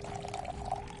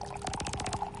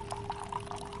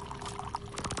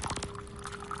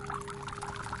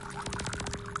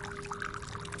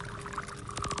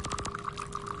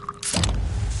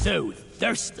 So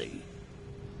thirsty.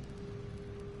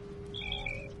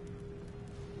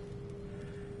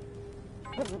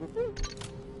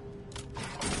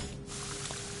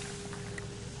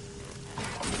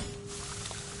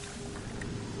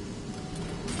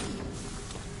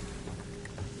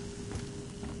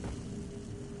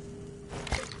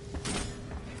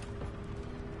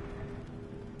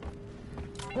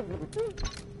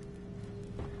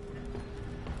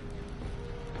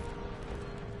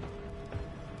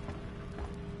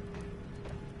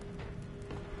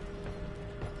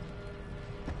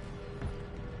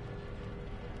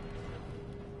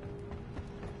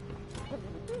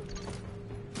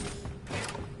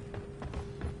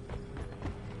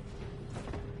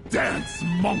 Dance,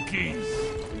 monkeys!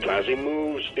 Classy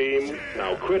moves, team.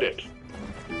 Now quit it.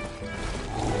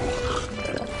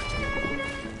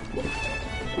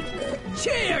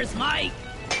 Cheers, Mike!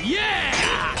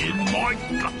 Yeah! In my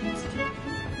gut!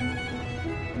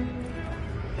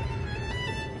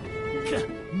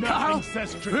 Nothing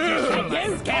says tradition.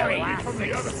 You carry From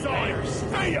the other side.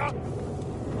 Stay up!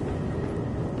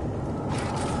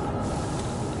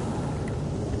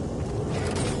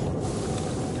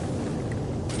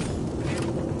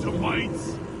 To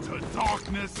mates, to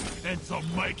darkness, and to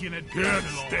making it can't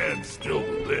stand still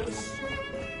this.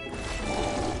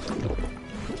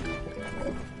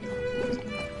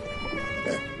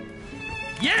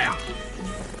 Yeah!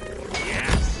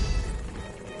 Yes!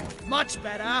 Much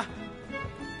better.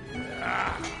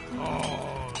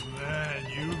 Oh man,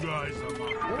 you guys are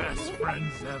my best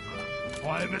friends ever.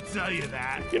 I ever tell you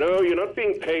that? You know, you're not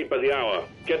being paid by the hour.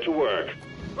 Get to work.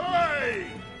 Hey!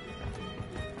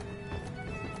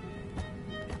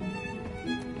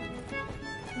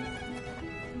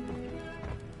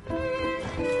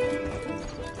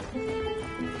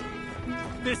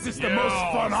 This is the most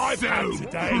fun I've had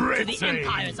today. To the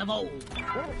empires of old.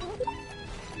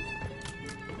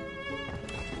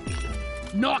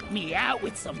 Knock me out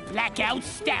with some blackout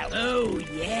stout. Oh,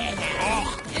 yeah.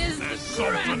 Oh, Is there's the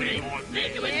something on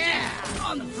Think of me. it, yeah.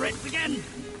 On the Fritz again.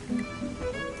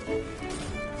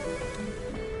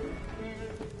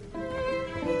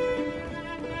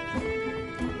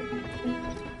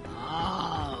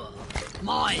 Oh,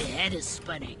 my head is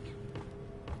spinning.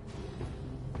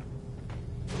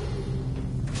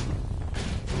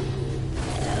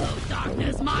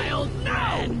 old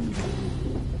friend!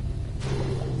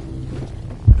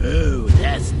 Ooh,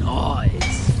 that's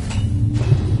nice.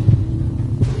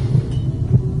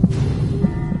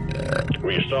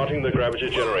 Restarting the gravity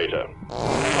generator.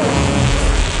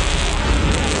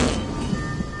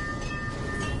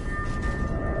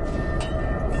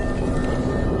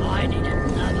 I need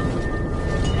another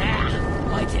one. Ah,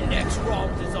 my next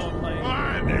round is on me.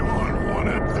 Anyone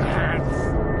wanna dance?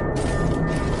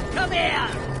 Come here!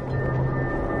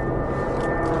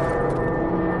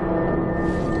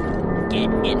 Get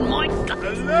in my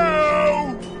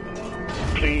Hello?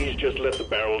 Please just let the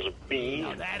barrels be.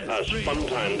 that is As really fun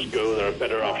times go, there are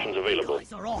better options available.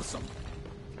 Guys are awesome.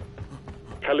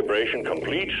 Calibration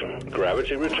complete.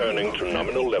 Gravity returning to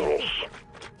nominal levels.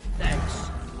 Thanks.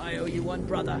 I owe you one,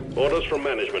 brother. Orders from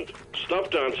management.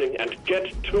 Stop dancing and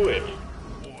get to it.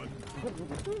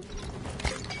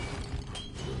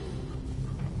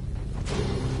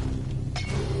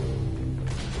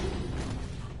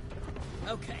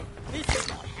 Okay, this is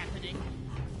not happening.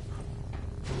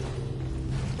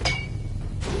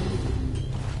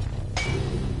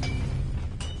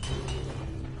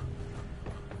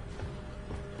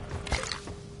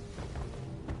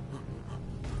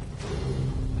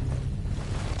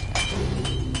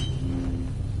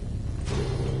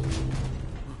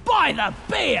 By the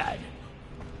beard!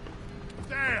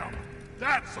 Damn,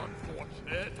 that's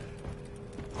unfortunate.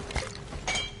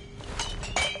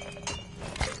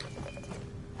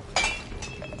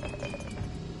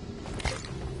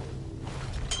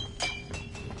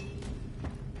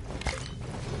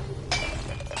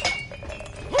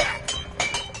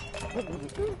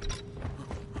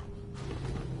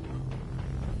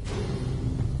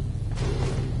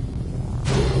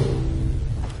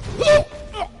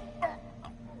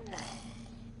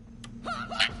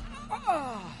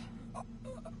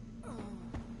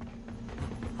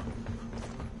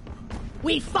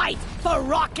 We fight for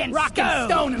rock and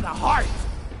stone in the heart!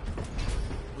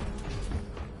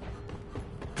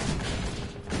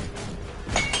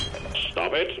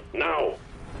 Stop it, now!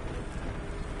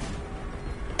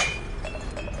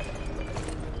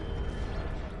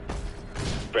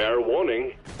 Fair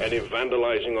warning, any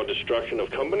vandalizing or destruction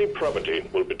of company property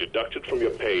will be deducted from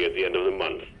your pay at the end of the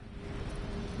month.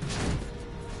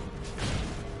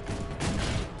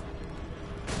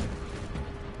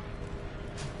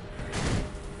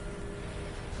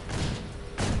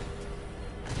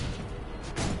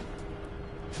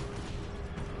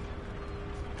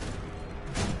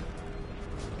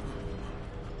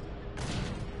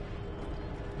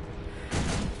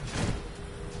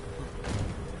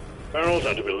 Barrels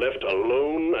are to be left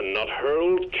alone and not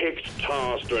hurled, kicked,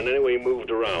 tossed, or in any way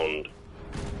moved around.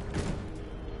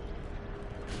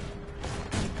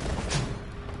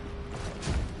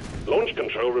 Launch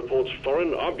control reports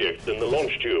foreign objects in the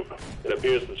launch tube. It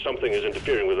appears that something is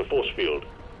interfering with the force field.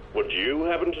 Would you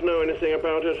happen to know anything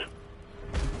about it?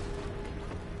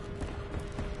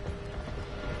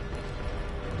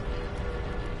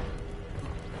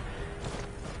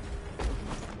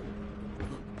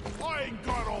 I ain't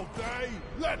got all day.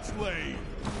 Let's leave.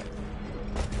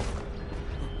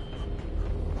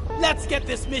 Let's get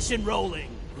this mission rolling.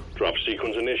 Drop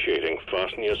sequence initiating.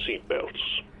 Fasten your seatbelts.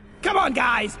 Come on,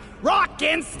 guys! Rock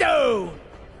and stone!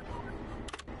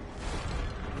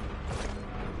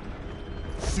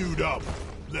 Suit up.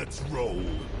 Let's roll.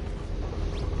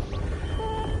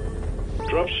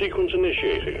 Drop sequence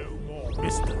initiating.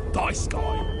 Mr. Dice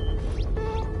Guy.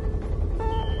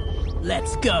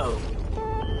 Let's go.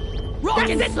 Rock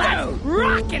and stone!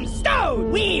 Rock and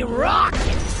stone! We rock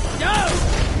and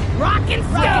stone! Rock and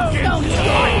stone!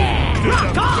 Yeah!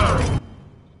 Rock on!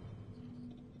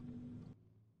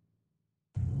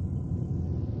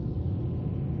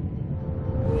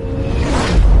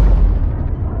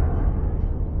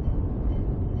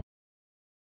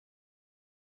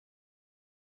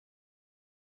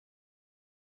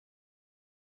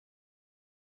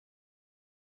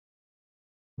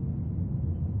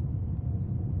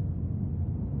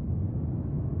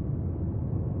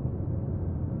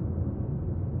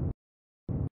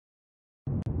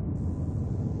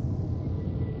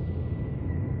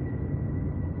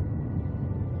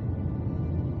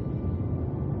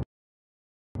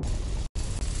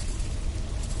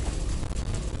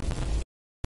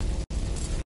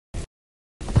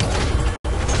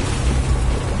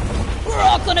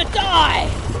 Gonna die!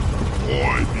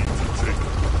 I need to take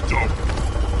a dump.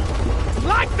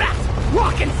 Like that!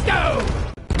 Rock and stone!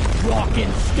 Rock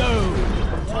and stone!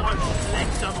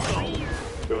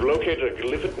 We've located a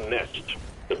glyphid nest.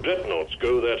 The dreadnoughts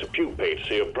go there to pupate,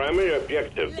 so your primary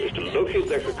objective is to locate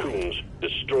their cocoons,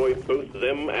 destroy both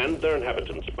them and their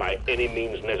inhabitants by any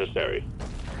means necessary.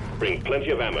 Bring plenty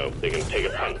of ammo, they can take a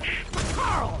punch.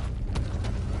 Carl!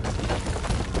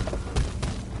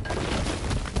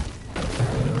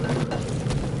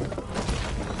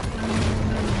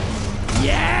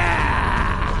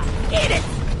 Yeah! Eat it!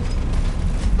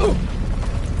 Ooh.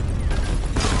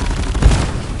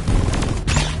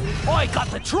 I got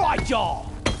the tri-jaw!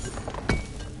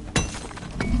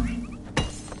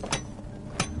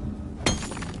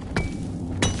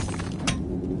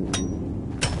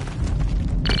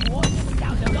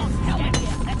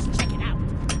 Let's check it out.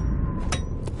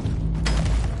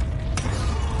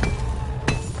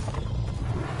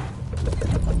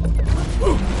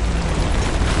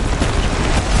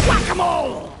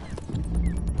 Whack-a-mole!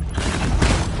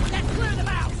 Let's clear them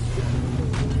out.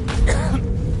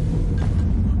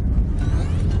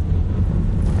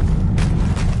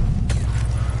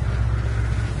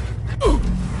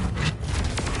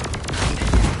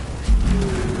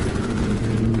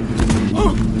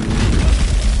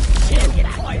 Get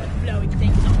tired of blowing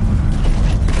things up.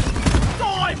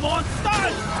 Die,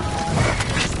 monsters!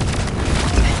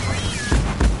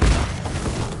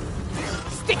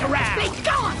 Stick around! Be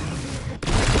gone!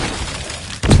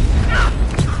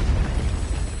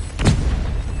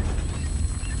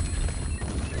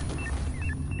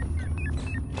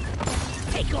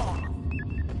 Take off!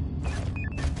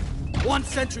 One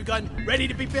sentry gun ready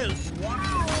to be built.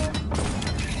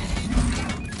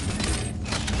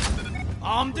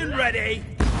 Armed and ready.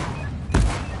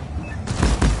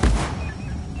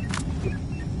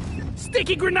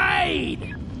 Sticky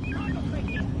grenade!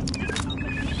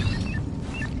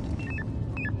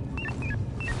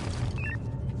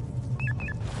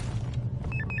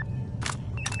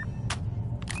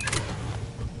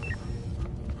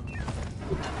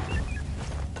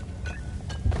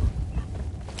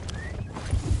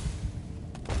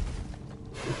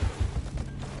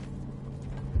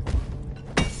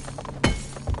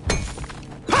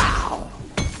 Pow!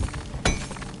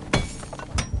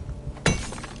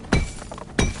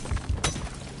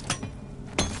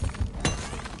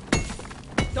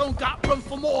 Don't got room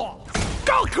for more.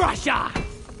 Go Crusher!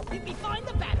 Did we find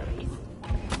the batteries?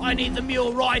 I need the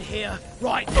mule right here,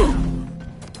 right now.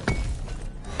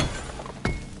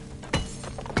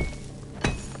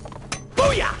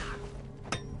 Booyah!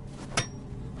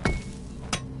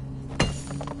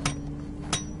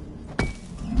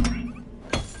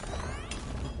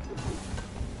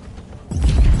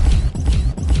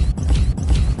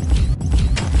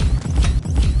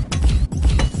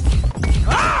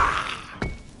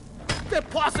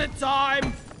 Deposit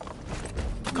time.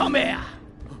 Come here!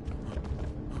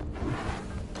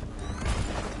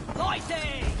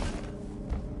 Lighting!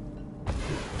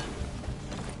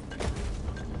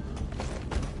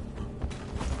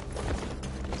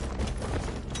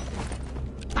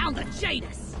 Found the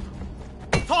Jadis!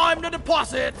 Time to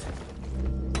deposit.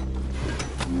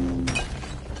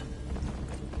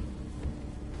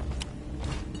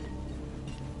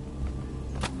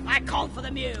 I called for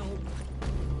the mule.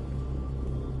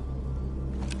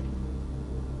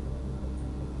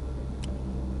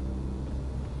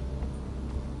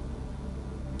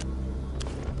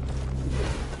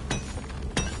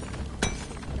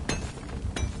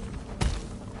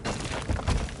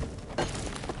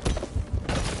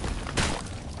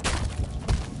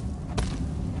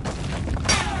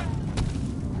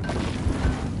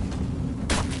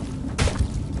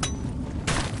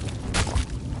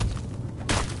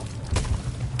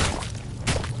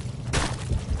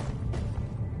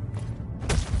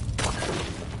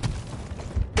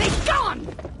 Be gone!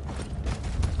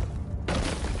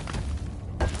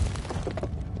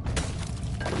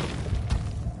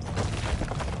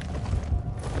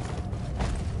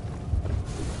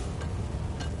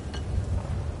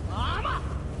 Armor!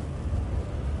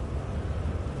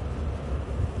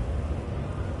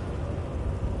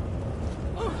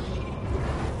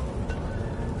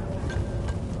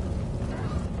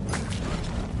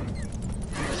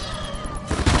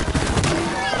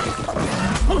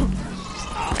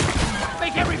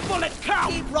 Make every bullet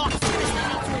count! Deep Rock need to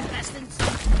invest in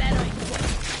some better equipment.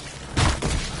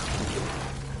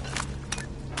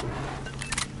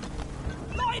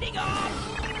 Lighting up!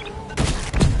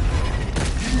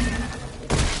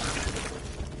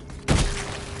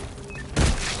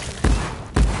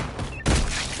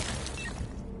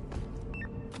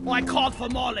 I called for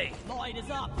Molly. Light is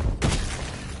up.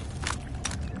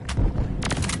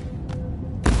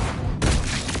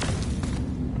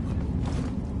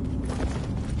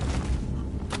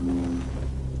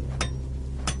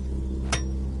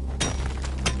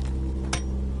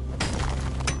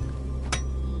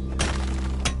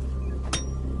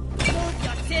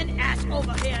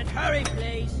 Hurry,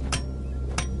 please.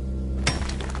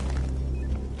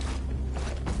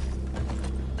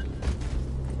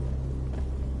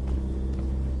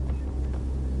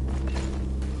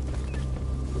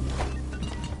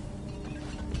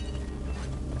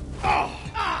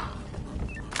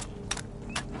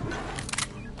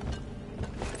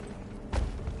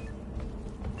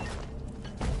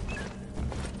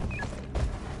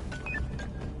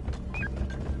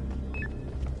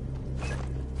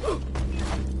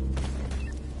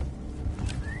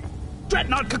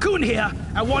 Dreadnought cocoon here.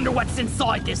 I wonder what's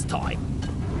inside this time.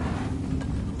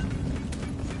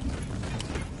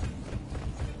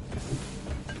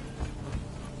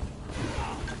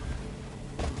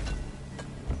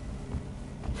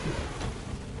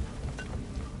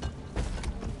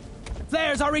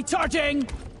 Flares are recharging!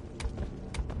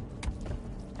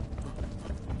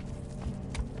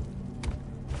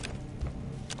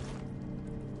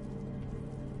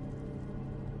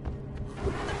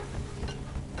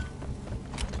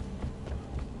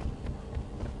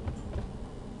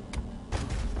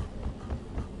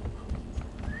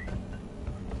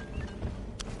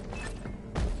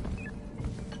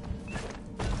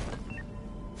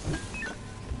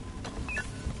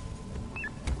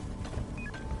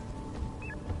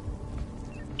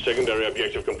 Secondary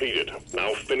objective completed.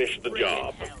 Now finish the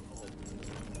job.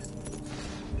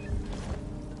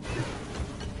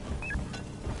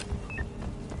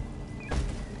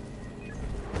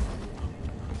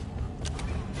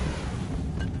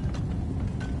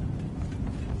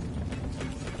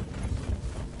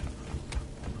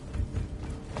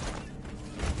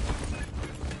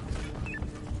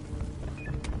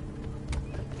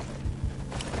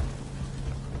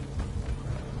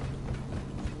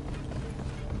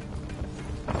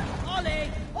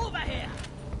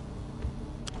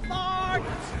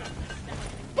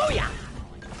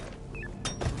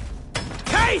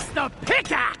 The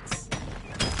pickaxe!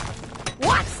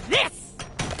 What's this?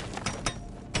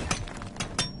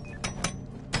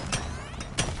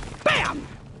 Bam!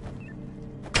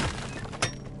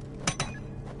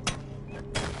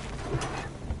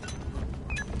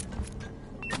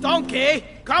 Donkey,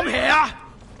 come here!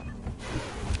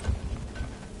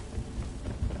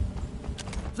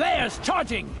 Flares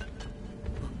charging!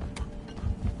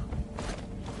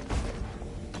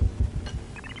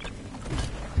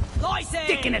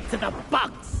 Sticking it to the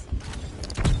bugs!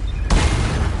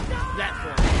 That's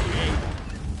right.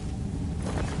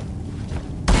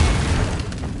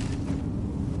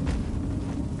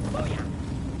 Booyah!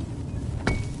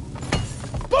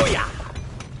 Booyah!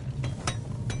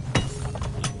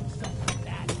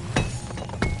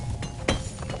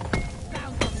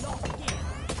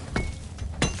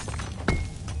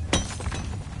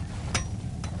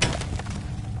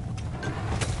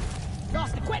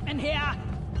 Lost equipment here!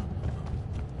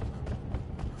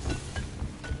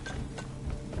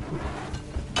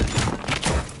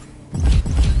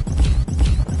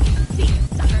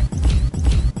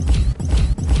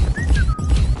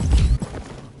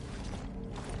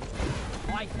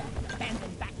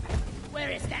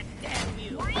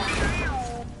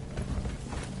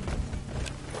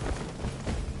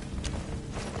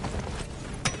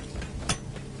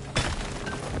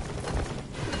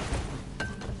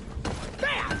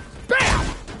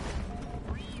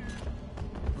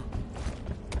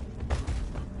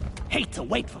 Hate to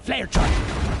wait for flare charge.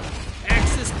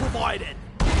 Access provided.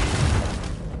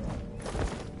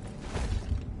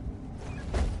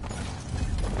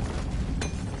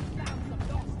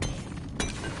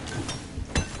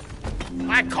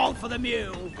 I called for the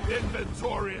mule.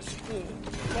 Inventorious fool.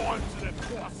 Gone to the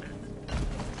closet.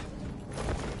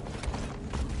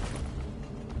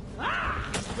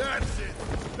 That's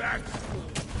it. Back school.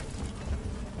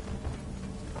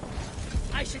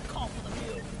 I should call for the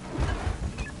mule.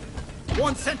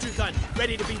 One sentry gun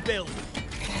ready to be built.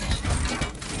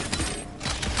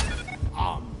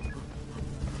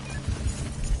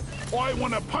 I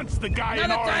want to punch the guy in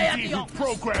Another guy at R&D the who office.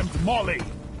 programmed Molly.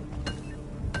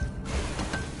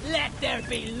 Let there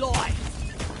be light.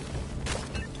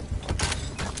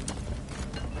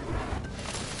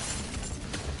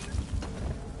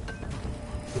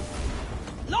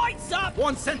 Lights up!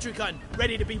 One sentry gun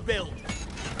ready to be built.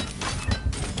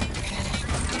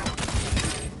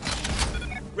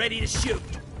 Ready to shoot.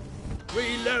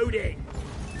 Reloading.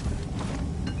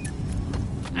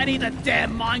 I need the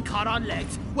damn minecart on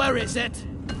legs. Where is it?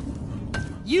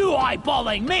 You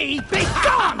eyeballing me? Be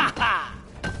gone!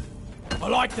 I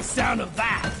like the sound of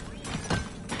that.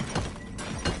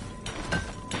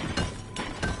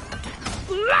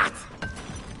 Splat!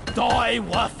 Die,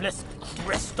 worthless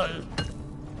crystal.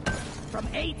 From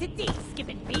A to D,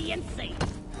 skipping B and C.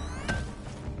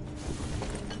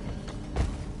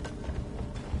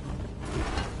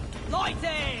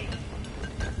 Lighting!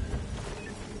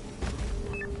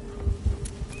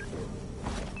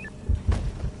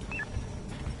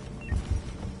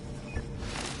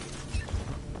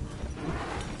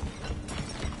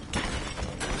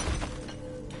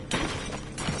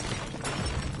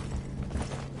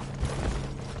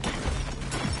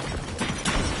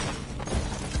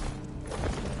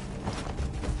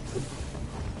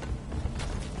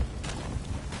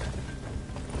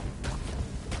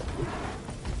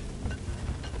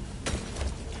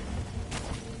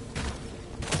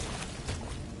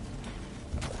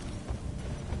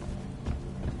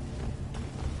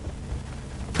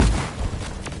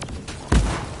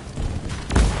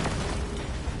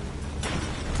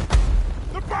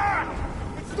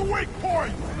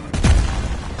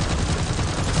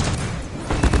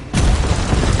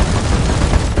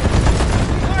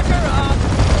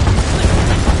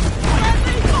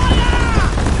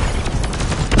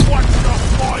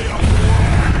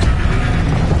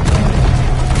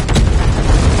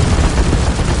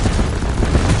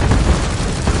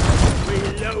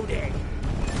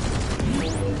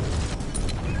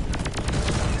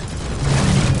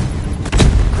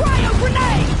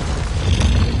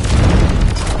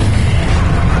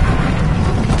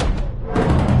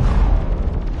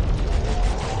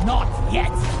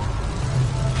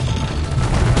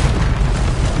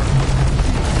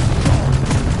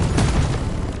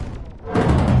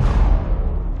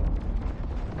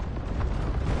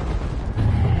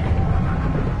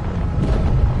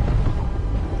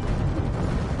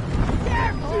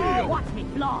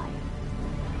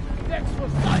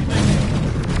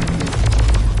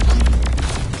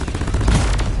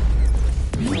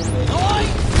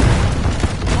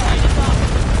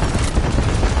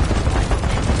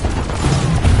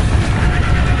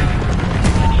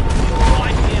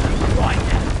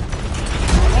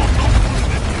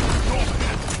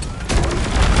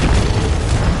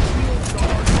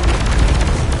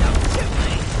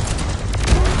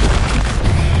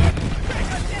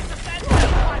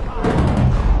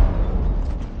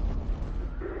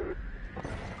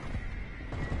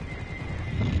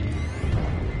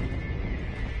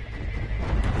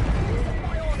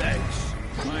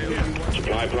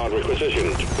 Supply pod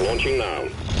requisitioned. Launching now.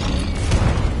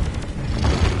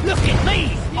 Look at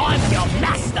me! I'm your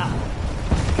master!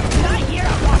 Did I hear a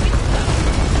rocket stone?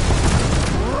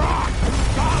 Rock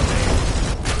solid!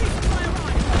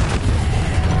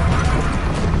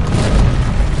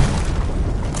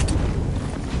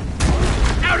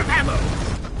 Out of ammo!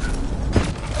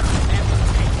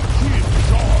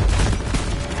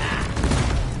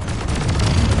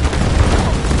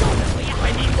 I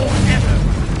need more ammo!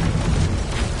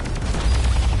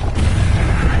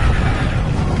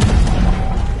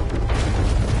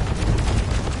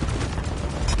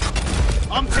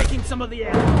 I'm taking some of the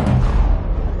air.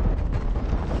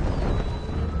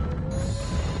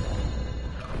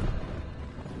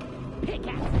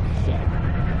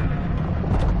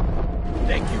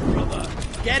 Thank you, brother.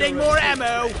 Getting more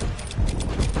ammo.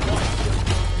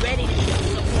 Ready to get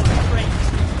some more friends.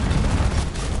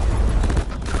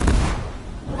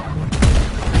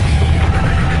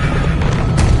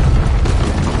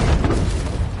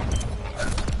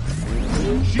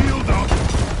 Shield up!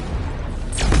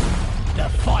 The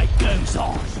fight goes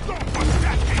on. Stop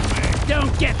attacking me!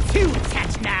 Don't get too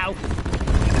attached now.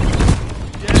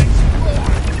 Get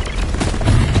explored!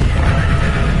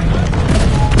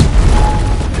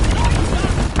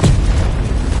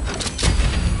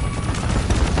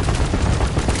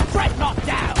 Threat knocked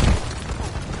down.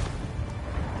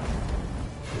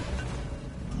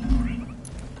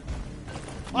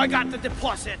 I got the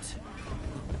deposit.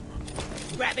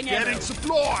 Grabbing ammo. Getting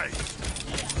supplies!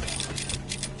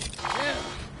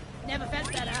 Never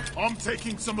felt better. I'm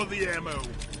taking some of the ammo.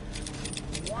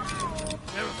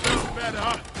 Never felt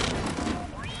better.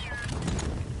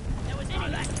 There was any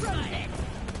left right.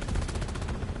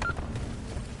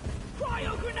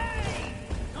 Cryo grenade!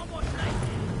 No more time.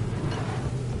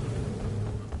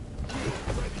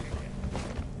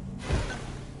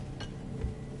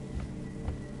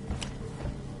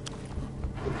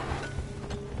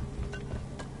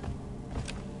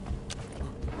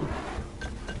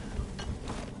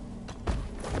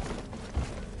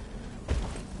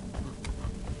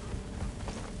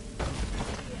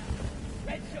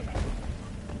 Red sugar.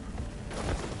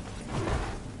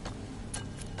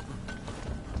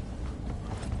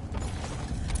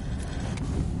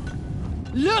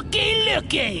 Looky,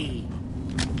 looky!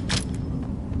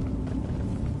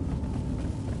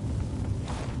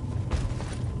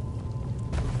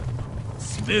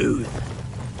 Smooth.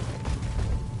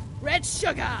 Red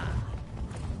sugar!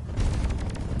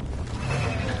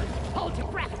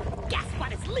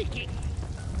 leaking!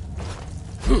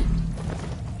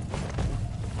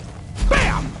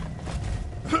 Bam!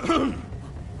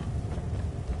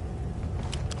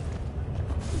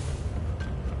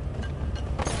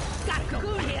 Gotta go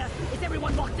good here! Is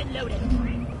everyone locked and loaded?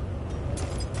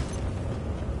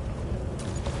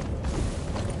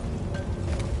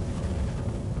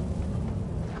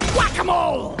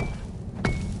 Whack-a-mole!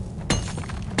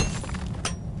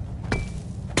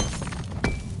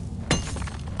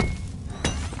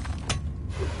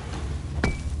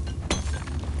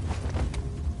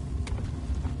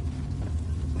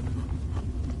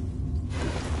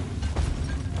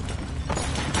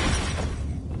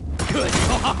 Good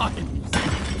times!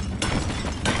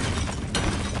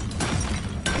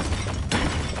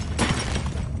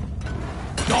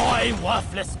 Die,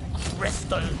 worthless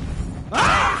crystal!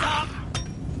 Ah!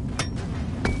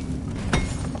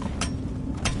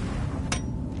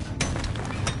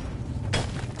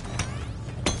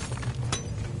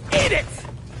 Eat it!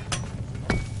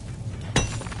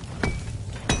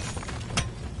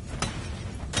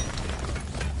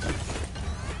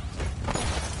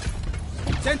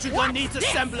 Sentry gun needs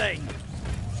assembling!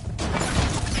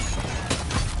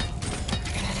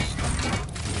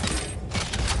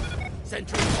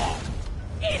 Sentry off!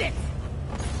 Eat it!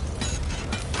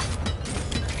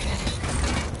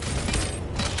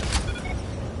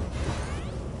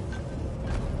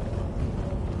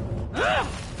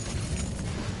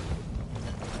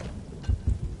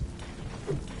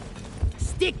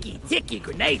 Sticky, ticky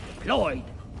grenade deployed.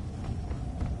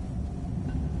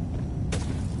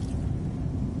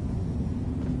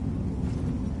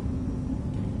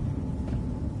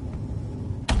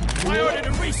 I ordered a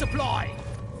resupply!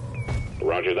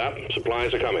 Roger that.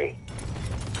 Supplies are coming.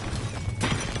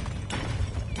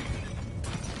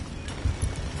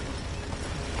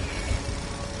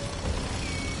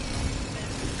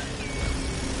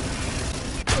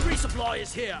 A resupply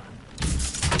is here!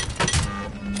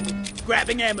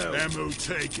 Grabbing ammo! Ammo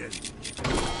taken.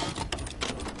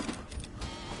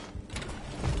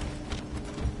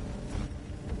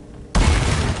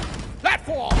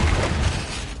 Platform!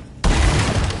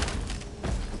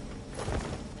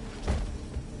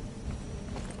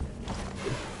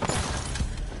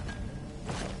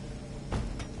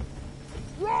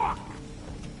 Rock!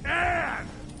 And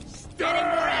Getting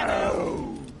more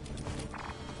ammo!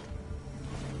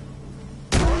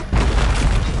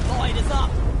 Lloyd is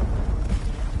up!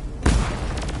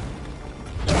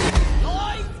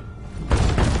 Lloyd!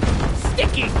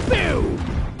 Sticky boo!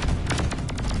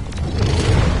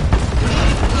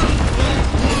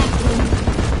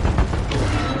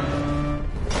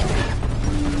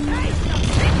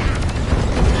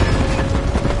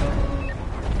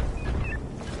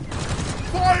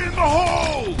 fire in the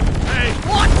hole! Hey,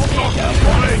 What? hold on, You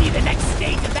want to boy. see the next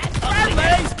stage of that?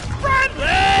 Friendlies!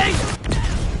 Friendlies!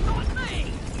 Not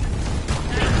me!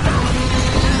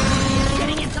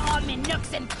 Getting into all my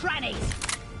nooks and crannies!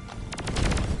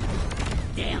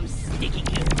 Damn sticky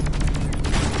goo.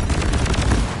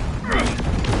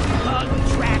 Bug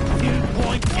track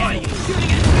 2.0.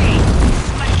 Shooting at me.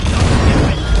 Let's go do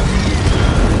it.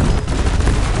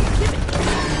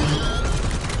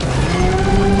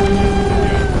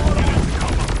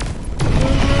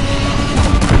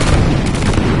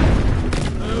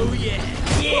 Oh yeah!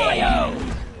 Yeah.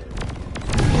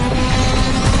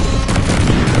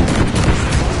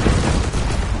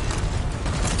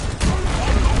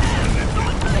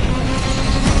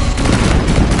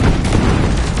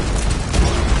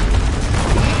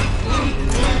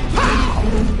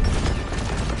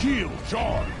 Shield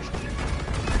charged.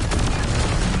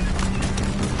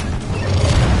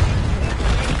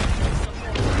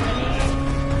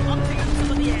 I'm taking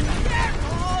some of the ammo.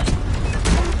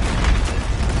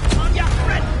 On your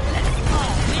friend!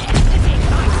 Oh man, this ain't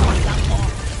nice one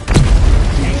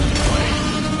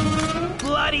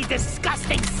Bloody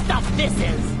disgusting stuff this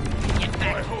is. Get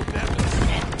back! I hope that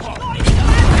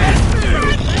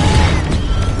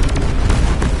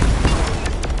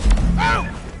Oh!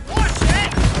 Watch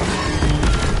it!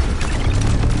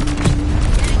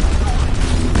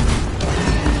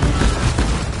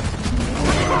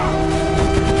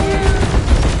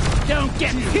 Don't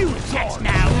get too attached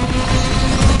now.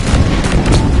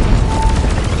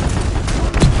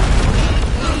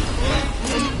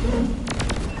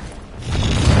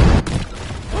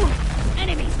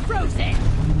 Enemies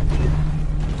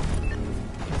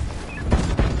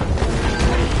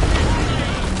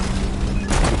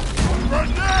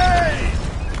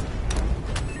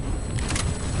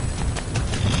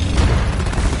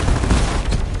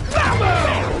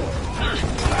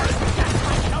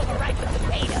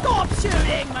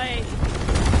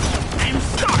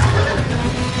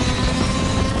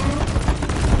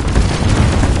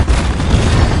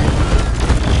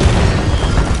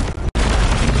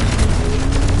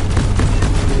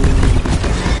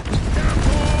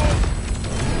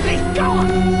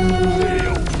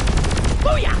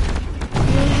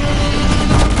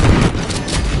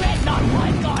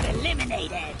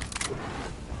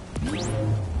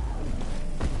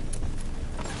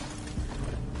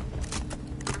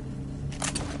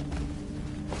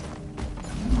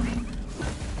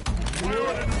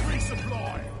Secured and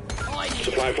resupply.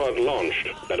 Supply pod launched.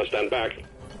 Better stand back.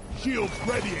 Shields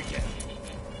ready again.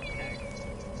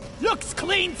 Looks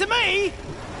clean to me!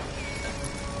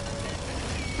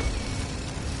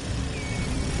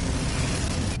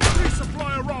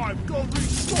 Resupply arrived. Go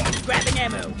restock. Grabbing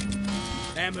ammo.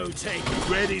 Ammo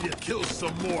taken. Ready to kill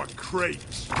some more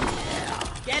crates.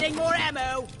 Getting more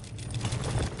ammo.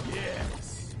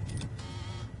 Yes.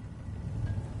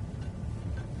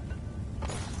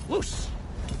 Whoosh!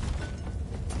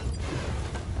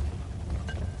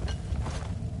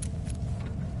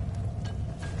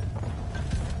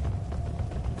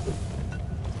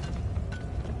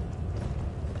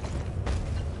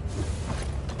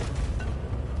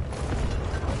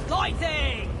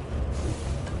 Lighting!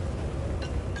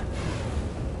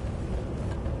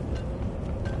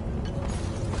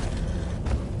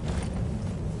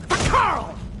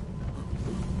 Carl!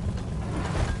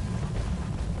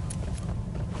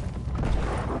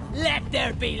 Let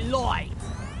there be light!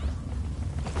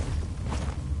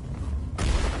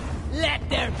 Let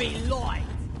there be light!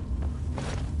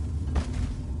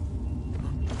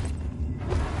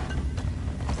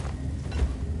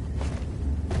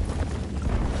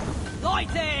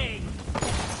 Lighting!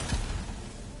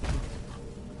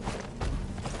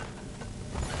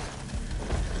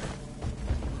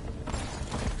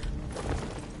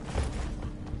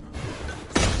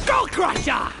 Skull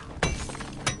Crusher!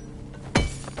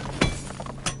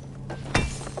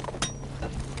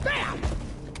 Bam!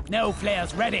 No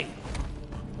flares ready.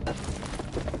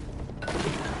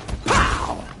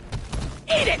 Pow!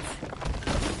 Eat it!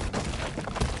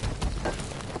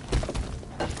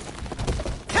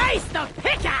 Taste the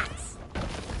pickaxe!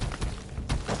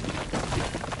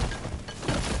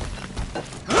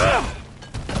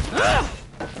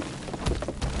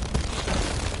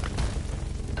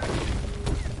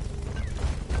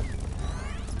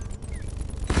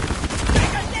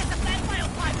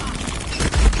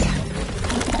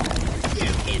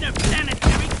 You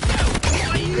interplanetary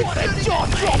goat! What a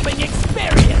jaw-dropping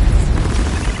experience!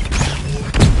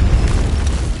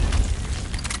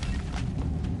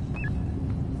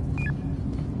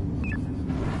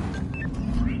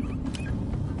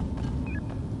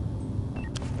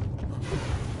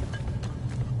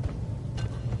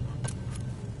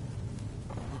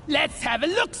 Let's have a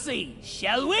look-see,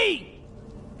 shall we?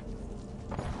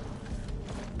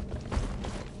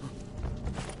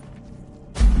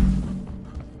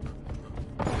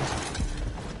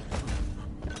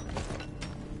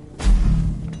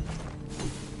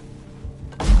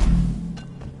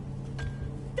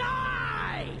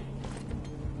 Die!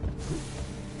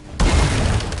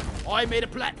 I made a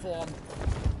platform.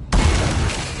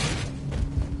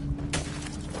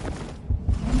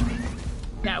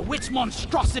 Now, which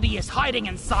monstrosity is hiding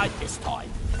inside this time?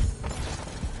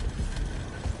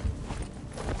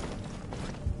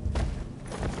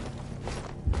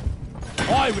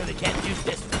 I really can't use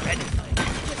this for anything.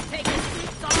 Just take a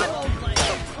seat on old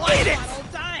Eat it! all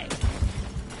day.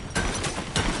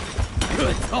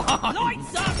 Good times!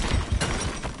 Lights up!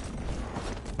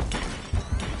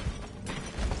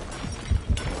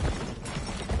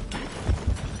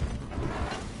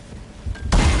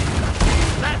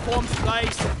 Platforms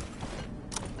placed.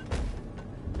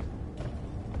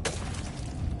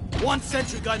 One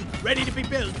sentry gun ready to be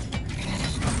built.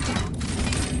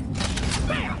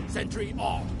 Bam! Sentry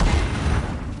on.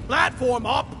 Platform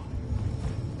up.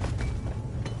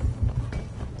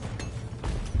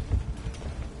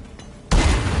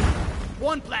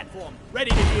 One platform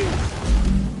ready to use.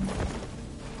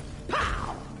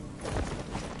 Pow!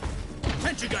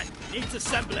 Sentry gun needs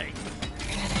assembling.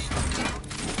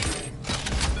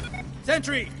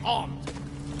 Sentry armed.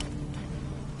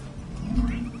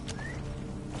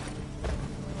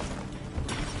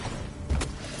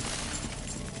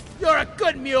 You're a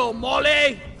good mule,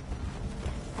 Molly!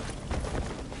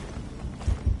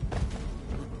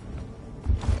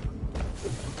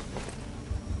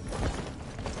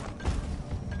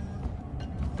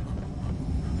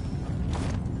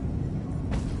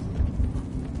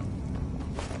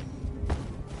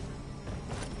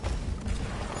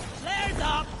 Flares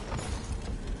up!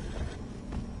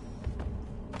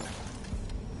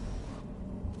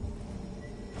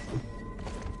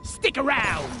 Stick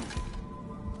around!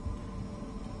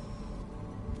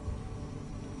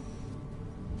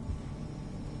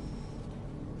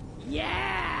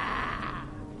 Yeah!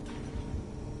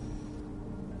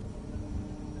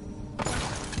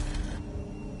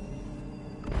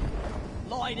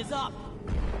 Light is up!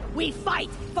 We fight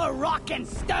for rock and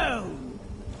stone!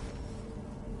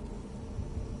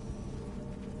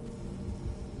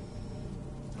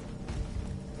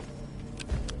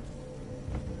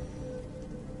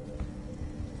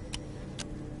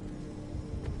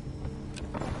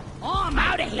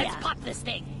 of here! Let's pop this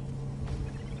thing!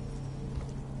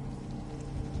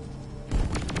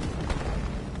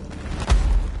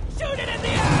 Shoot it in the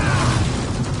air!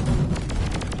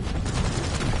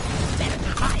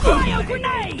 Fire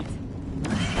grenade!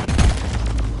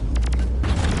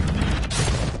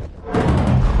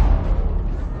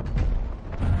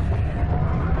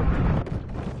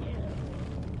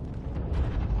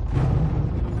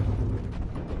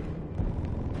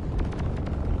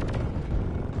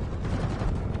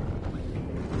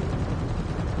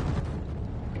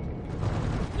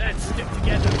 Let's stick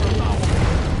together for a moment.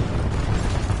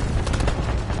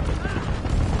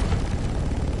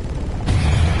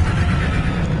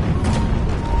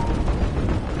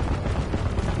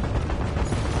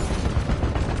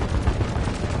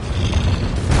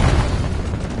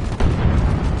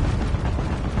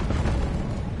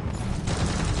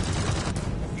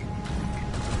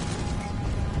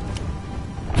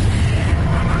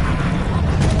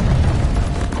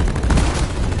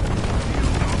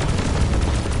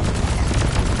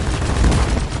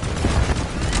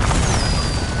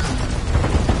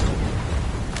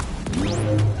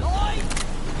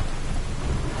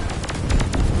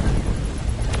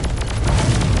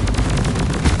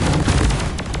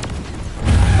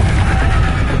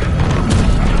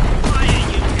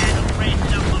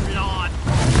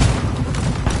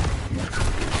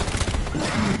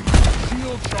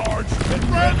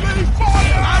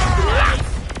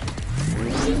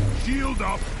 Shield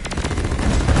up!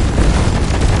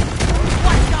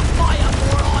 Watch the fire,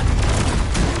 moron!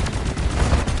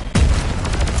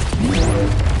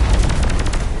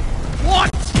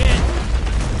 Watch it!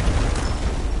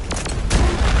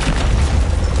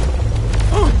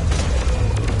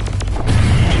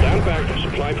 Stand back,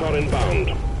 supply pod inbound.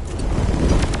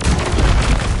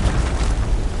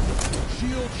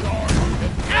 Shield charge!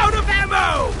 Out of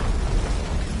ammo!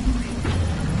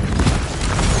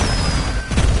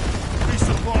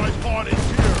 Resupply pod is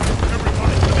here!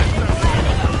 Everybody connect that!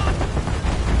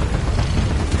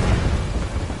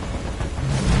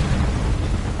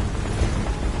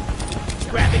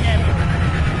 Grabbing ammo.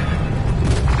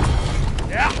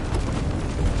 Yeah.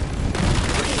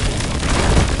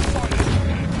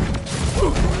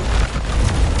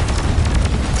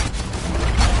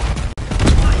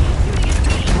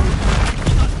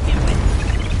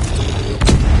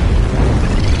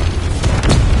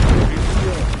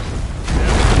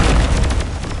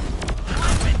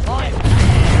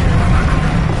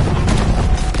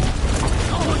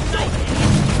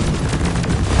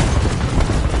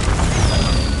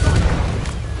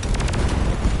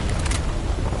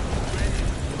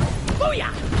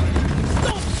 Booyah!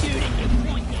 Stop shooting, you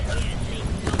pointy handsy!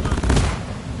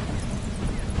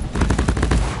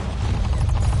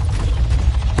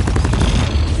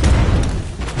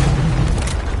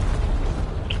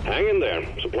 Hang in there.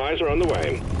 Supplies are on the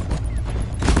way.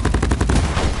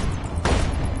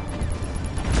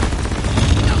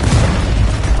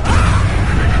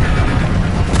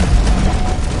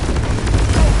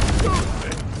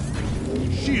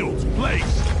 Shields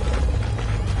placed!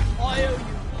 I owe you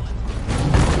one.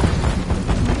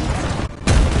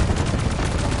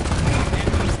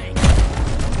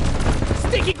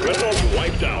 Sticky grenade! Dreadnoughts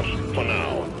wiped out, for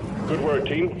now. Good work,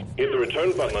 team. Hit the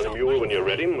return button on the mule when you're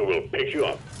ready, and we'll pick you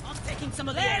up. I'm taking some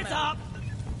of the ammo. Up!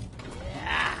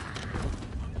 Yeah.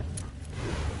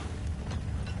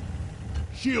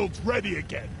 Shields ready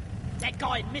again! That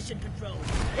guy in mission control,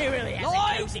 he really has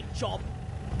a cozy job.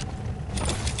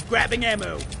 Grabbing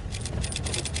ammo.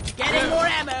 Getting more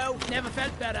ammo! Never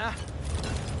felt better.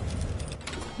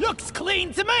 Looks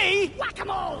clean to me!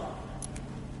 Whack-a-mole!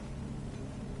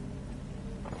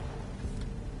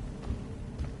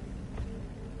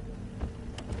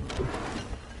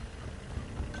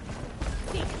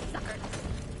 These suckers.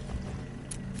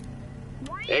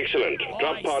 Excellent.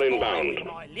 Drop pod inbound.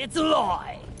 My little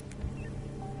eye.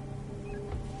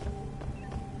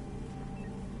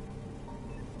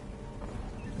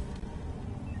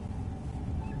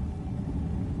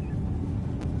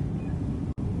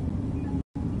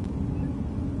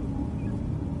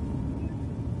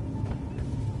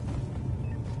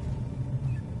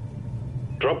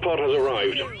 Drop pod has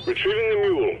arrived. Retrieving the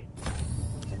mule.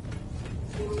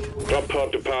 Drop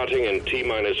pod departing in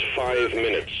T-minus 5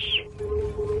 minutes.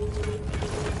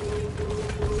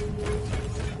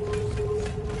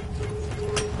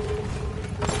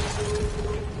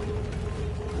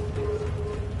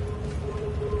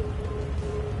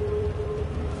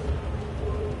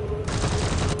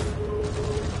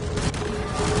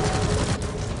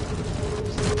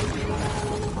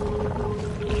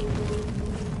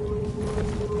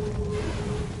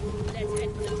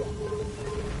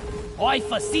 I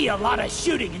foresee a lot of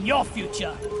shooting in your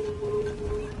future.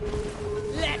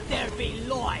 Let there be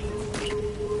light.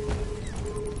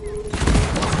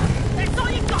 That's all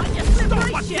you got, you slippery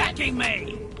Stop shit! attacking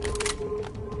me!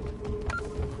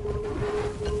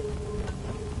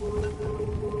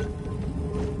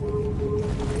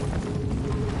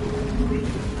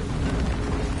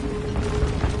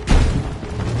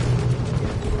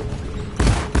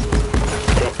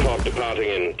 Drop pod departing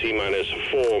in T-minus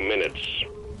 4 minutes.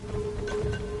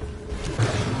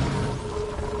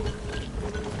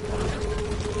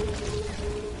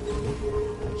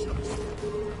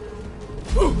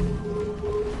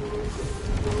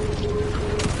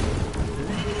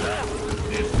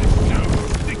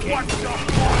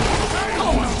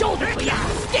 Oh, shoulder for ya!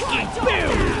 Sticky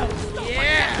boom!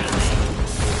 Yeah!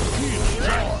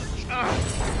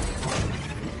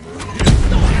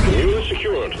 The mule is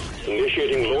secured.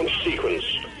 Initiating launch sequence.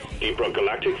 Deep Rock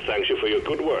Galactic thanks you for your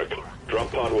good work.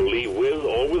 Drop pod will leave with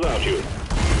or without you.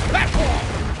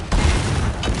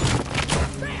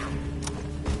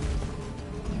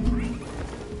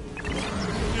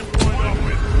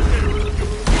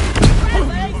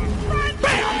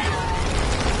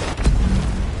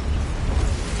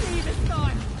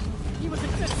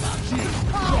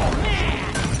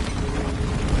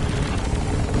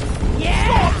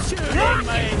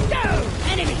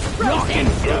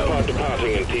 Drop pod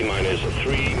departing in T-minus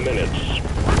 3 minutes.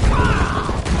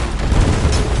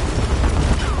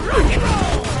 Rock and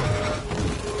roll!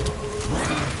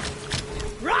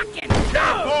 Rock and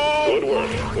roll! Good work.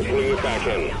 We're pulling you back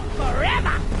in.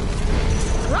 Forever!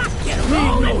 Rock and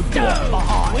roll and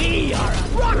stone! We are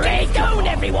rock and stone,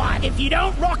 everyone! If you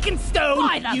don't rock and stone,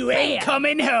 you ain't bear.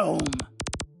 coming home.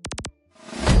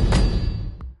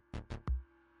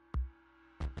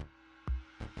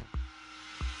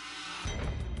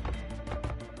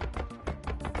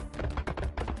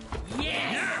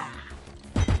 Yeah!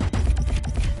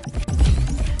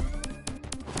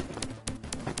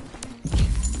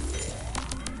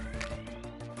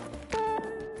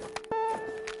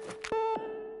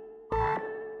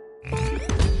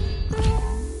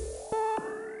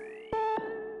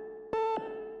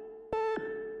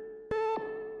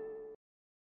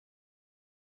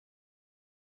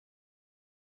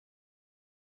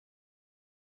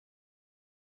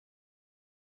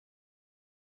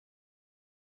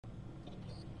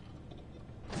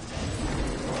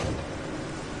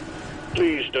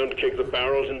 Please don't kick the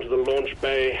barrels into the launch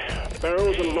bay.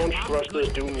 Barrels and launch thrusters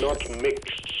do not mix.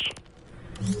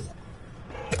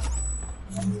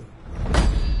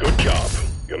 Good job.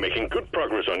 You're making good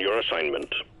progress on your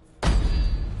assignment.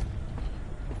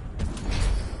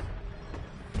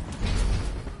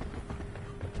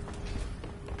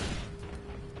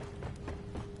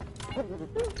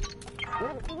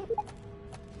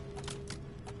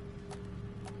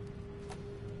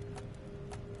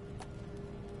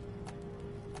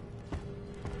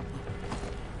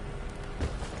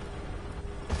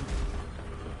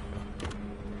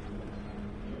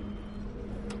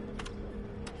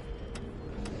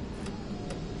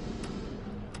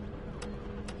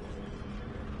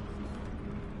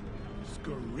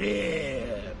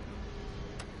 Grip.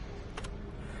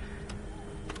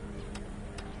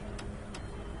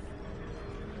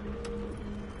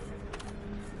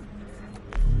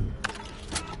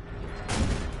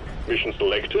 Mission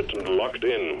selected and locked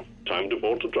in. Time to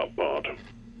board the drop pod.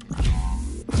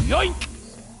 Yoink!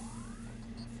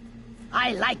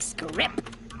 I like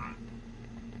script.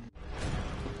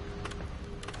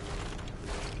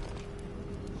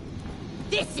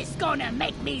 This is gonna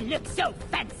make me look so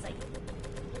fancy.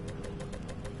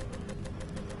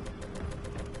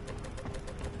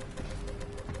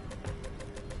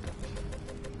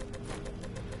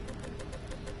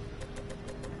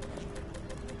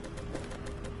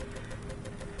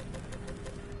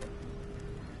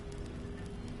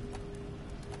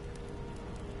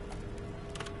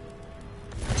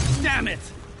 Damn it!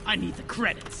 I need the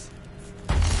credits.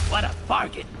 What a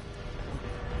bargain.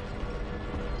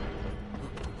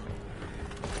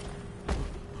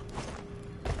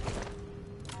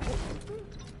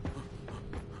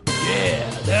 Yeah,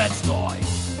 that's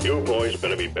nice. You boys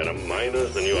better be better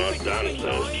miners than you are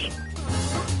dancers.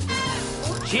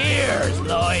 Cheers,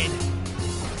 Lloyd.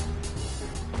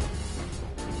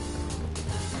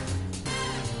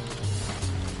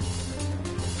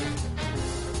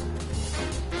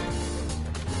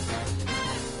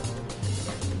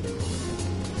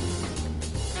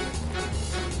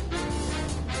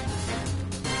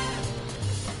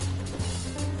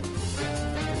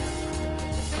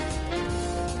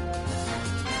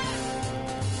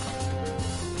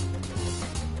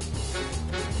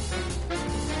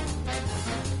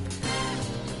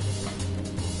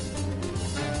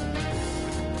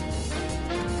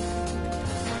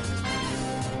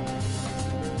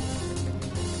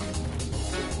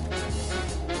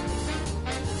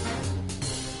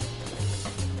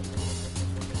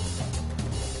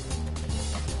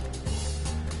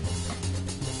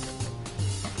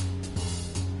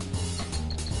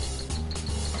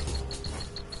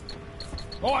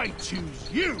 I choose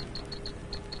you!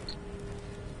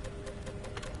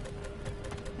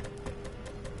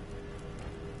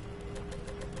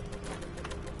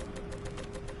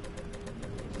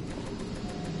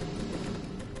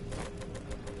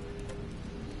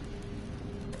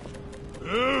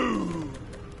 Ooh!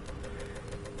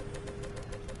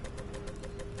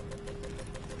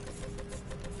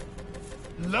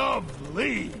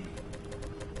 Lovely!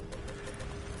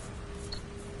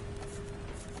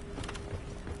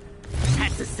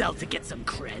 Had to sell to get some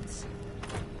creds.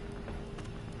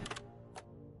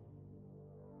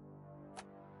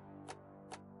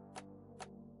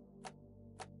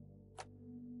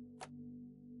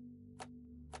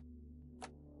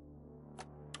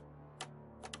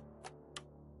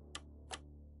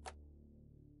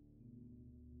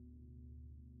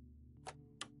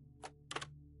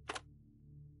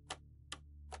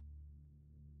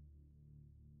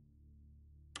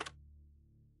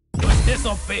 What's this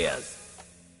on beers?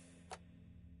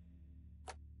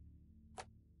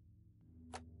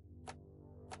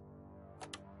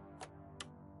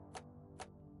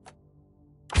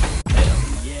 Hell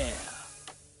yeah.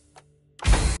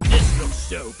 This looks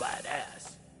so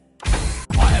badass.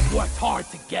 I have worked hard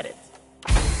to get it.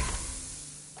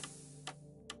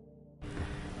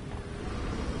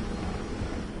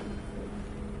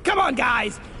 Come on,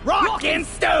 guys! Rock and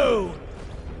stone!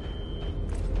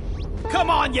 Come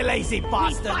on, you lazy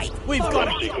bastards! We've got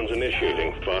Drop it! sequence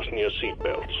initiating. Fasten your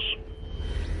seatbelts.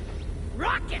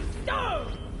 Rock and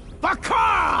stone! For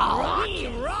Carl! Rock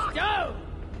and stone!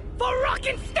 For rock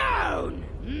and stone!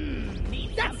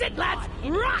 That's it, lads!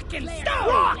 Rock and stone!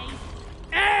 Rock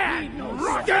and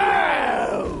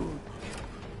stone!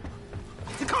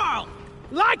 To Carl!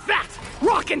 Like that!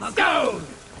 Rock and stone!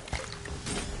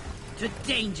 To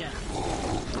danger!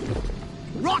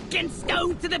 Rock and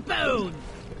stone to the bone!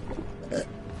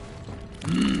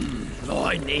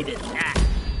 I needed that.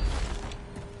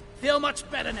 Feel much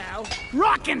better now?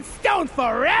 Rock and stone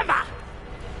forever!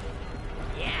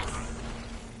 Yes!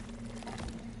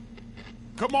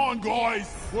 Come on,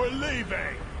 guys! We're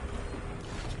leaving!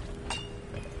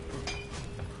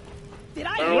 Did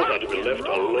I Barrels are to be left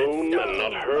alone and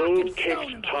not hurled,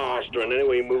 kicked, tossed, or in any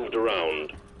way moved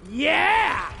around.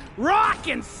 Yeah! Rock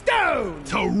and stone!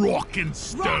 To rock and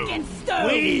stone! Rock and stone!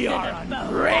 We to are the bone.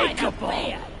 unbreakable. Right up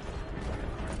there.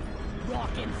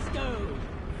 Rock and stone!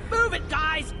 Move it,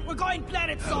 guys! We're going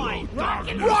planet side! Rock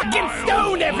and Rock and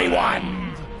stone,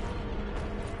 everyone!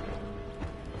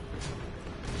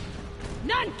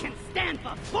 None can stand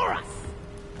before us!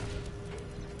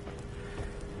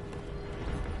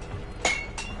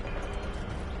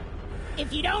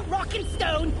 If you don't rock and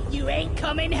stone, you ain't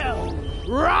coming home!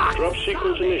 Rock! Drop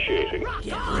sequence initiating.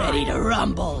 Get ready to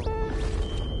rumble!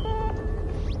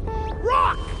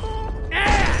 Rock!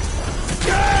 And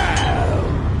stone!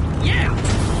 Yeah!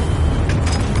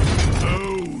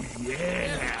 Oh,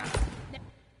 yeah!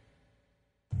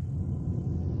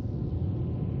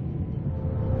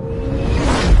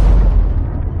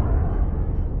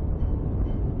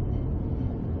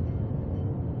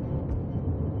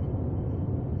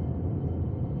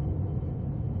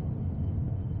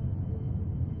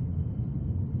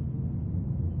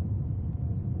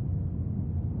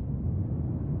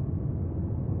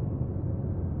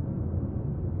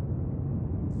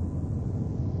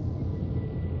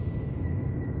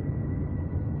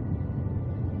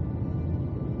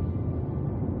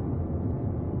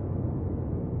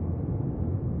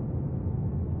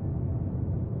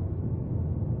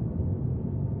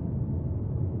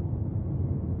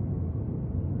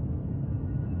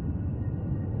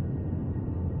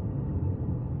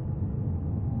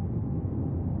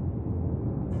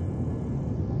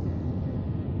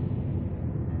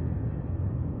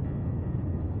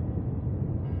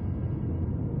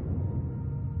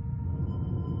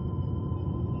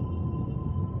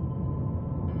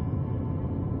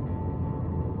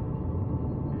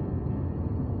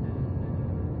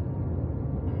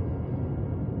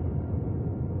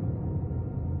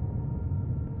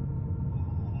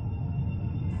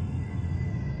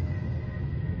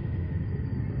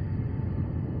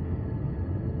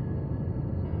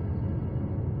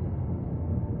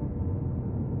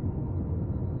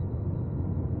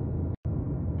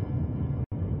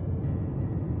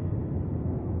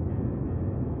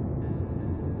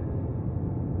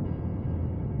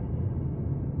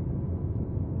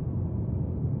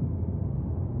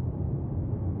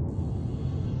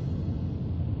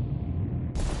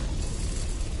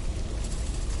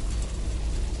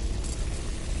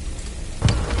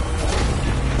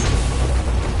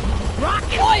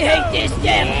 I hate this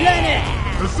damn planet!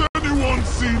 Has anyone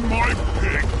seen my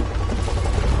pig?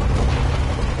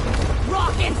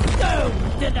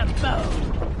 to the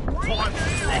bone. Time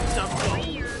to let them go.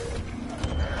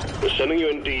 We're sending you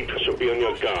in deep, so be on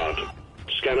your guard.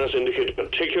 Scanners indicate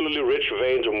particularly rich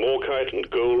veins of morkite and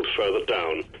gold further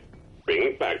down. Bring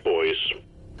it back, boys.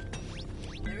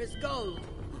 There is gold.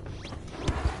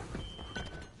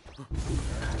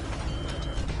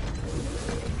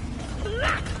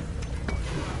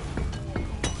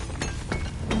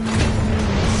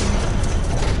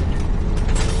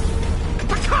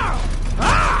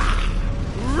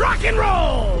 Rock and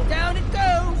roll! Down it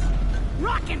goes.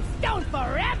 Rock and stone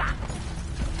forever!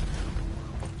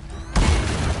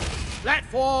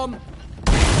 Platform.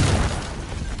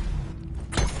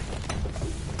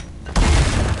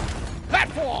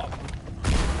 Platform.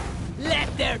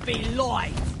 Let there be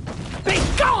light! Be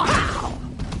gone! How?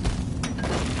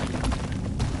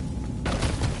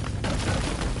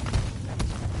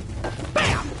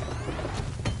 Bam!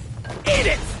 Eat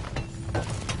it!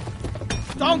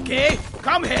 Donkey,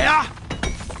 come here.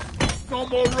 No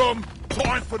more room.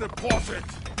 Time for deposit.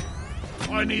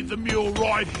 I need the mule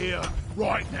right here,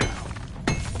 right now.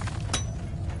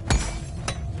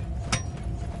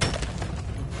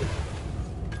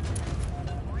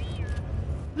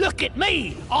 Look at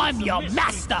me! I'm your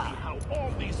master! How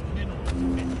all these minerals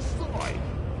fit inside.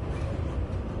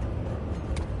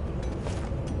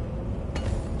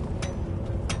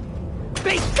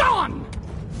 Be gone!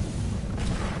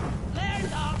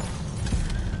 Flares up.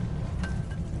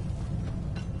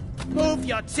 Move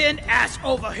your tin ass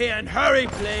over here and hurry,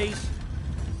 please.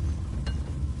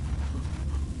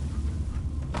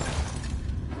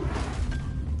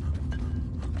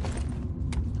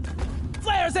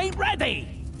 Flares ain't ready!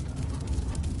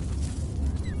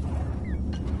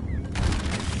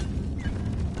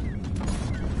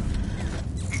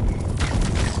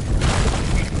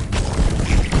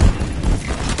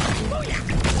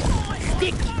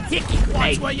 Sticky Watch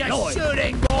grenade, where you're Lord.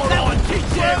 shooting. That one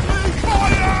teach you!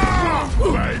 Fire!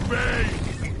 Baby!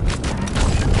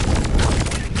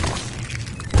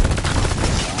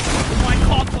 My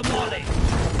call for Molly.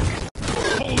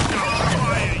 Hold your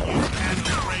fire, you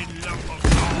animal-brain lump of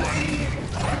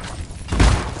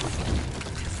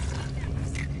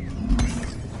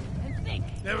And think.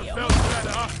 Never felt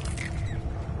better.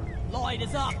 Lloyd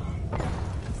is up.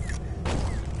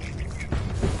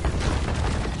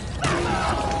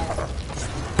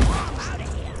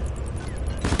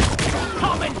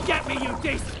 Come and get me, you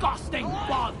disgusting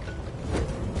bug!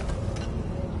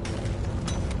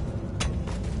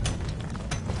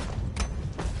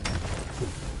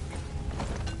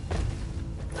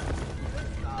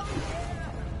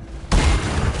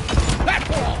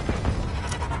 Platform.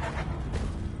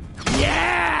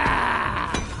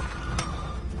 Yeah!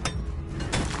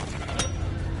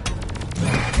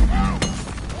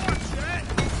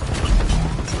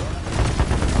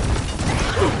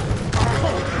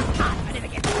 I never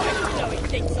get tired of knowing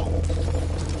things on.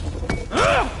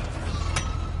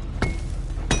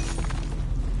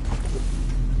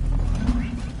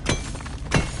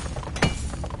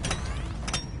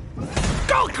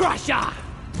 Go Crusher!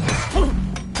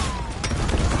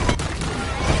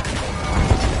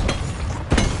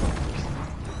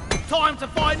 Time to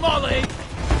find Molly.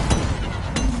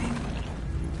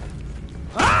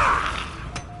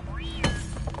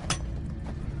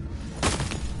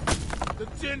 The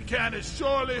tin can is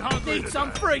surely hungry Need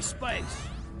some today. free space.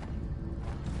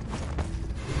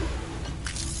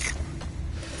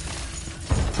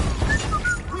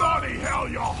 Bloody hell,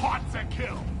 you're hot to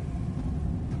kill.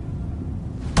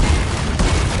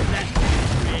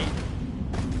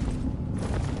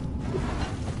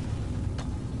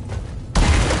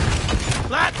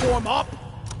 Platform up.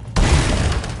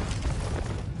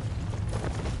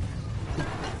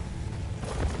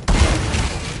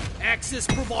 Access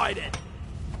provided.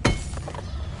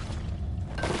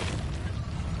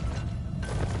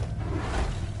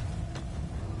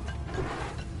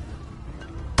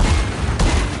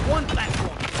 One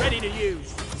platform ready to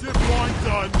use. Zip line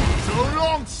done. So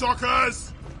long,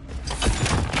 suckers.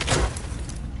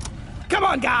 Come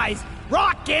on, guys!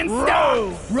 Rock and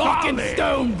stone! Rock and solid.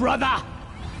 stone, brother!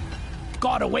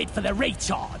 Gotta wait for the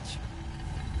recharge.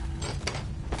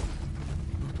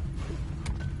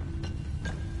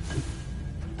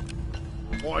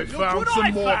 I found what some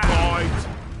I more found. bites.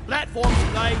 Platform's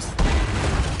placed.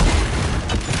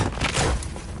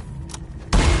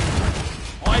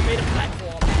 I made a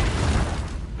platform.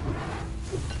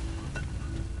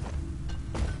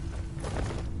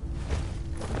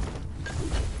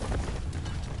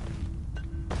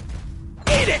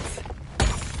 Eat it!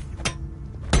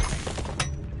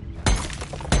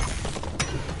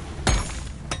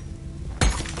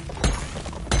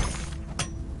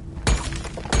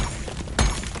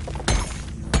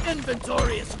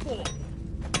 inventory is full.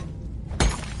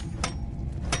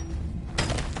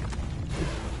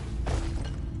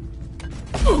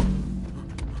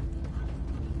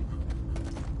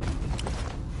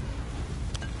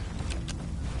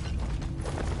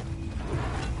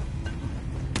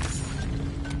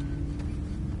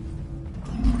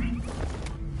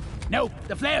 Nope,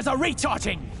 the flares are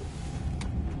recharging!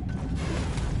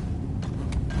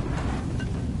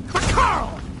 But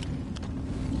Carl!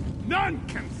 None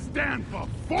can stand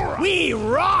before us! We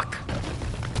rock!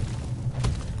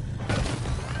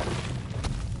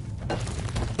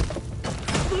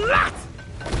 Splat!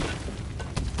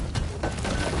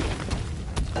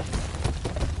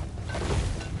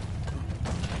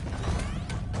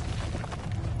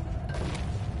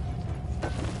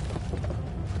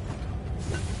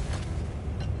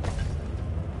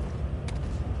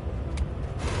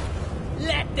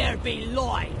 Let there be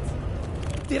light!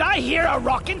 Did I hear a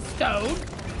rockin' stone?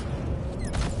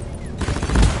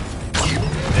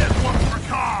 This one's for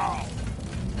Carl!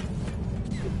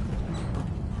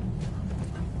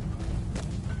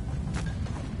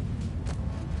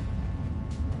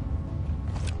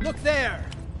 Look there!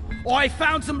 I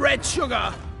found some red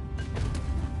sugar!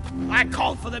 I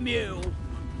called for the mule!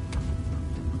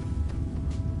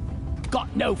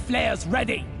 Got no flares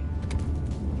ready!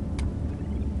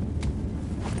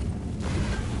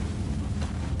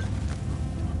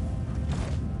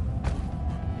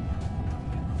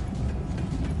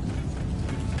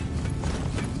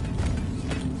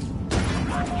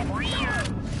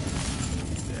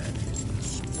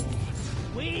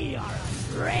 We are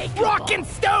unbreakable! Rockin'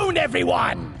 stone,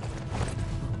 everyone!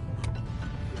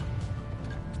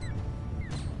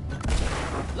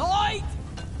 Light!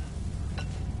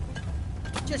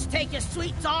 Just take your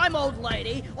sweet time, old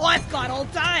lady. I've got all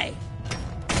day.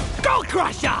 Skull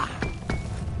Crusher!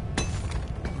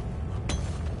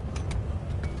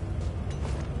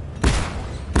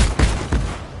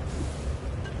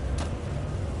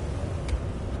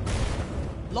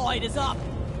 Light is up.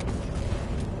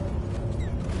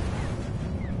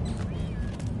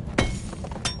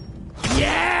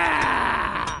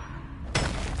 Yeah!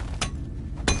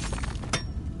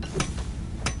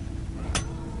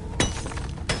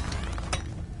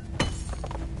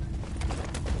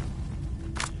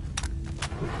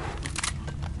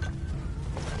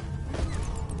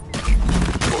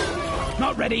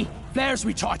 Not ready. Flares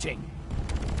recharging.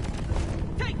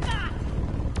 Take that!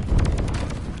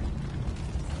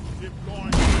 Keep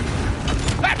going.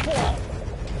 Platform!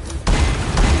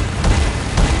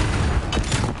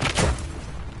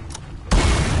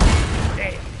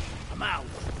 There. I'm out.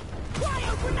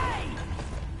 Cryo grenade!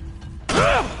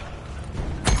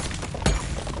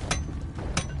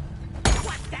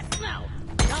 What's that smell?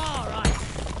 All right.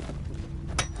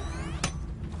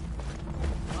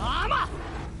 I'm up!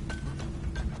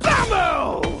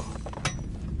 Bamboo!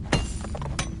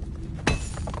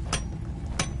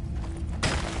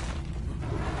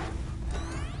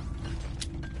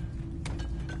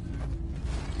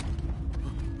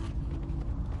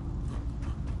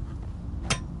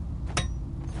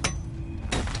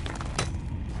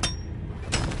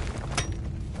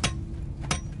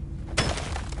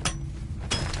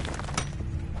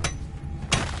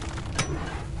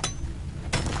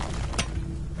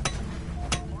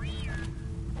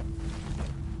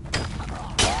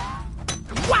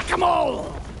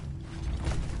 Whack-a-mole!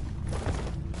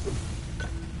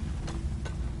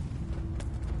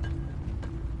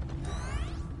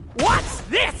 What's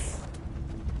this?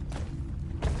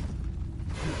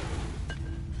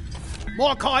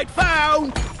 More kite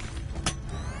found!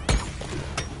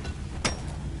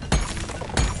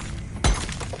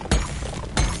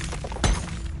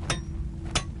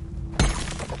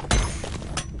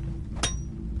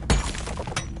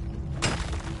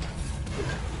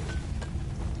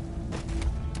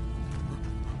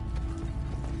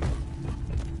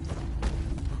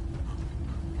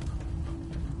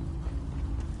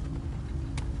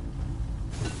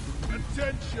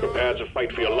 Attention! Prepare to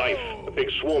fight for your life. A big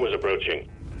swarm is approaching.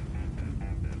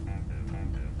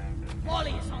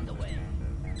 Molly is on the way.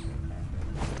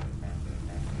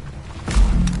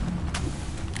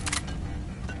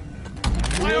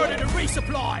 I ordered a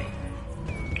resupply!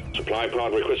 Supply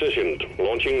pod requisitioned.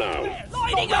 Launching now.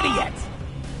 Lighting Not ready up! yet.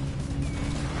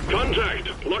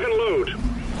 Contact! Lock and load.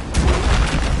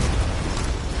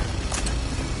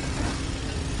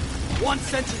 One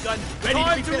sentry gun, ready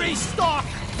Time to to restock!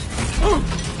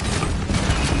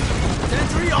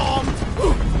 Sentry armed!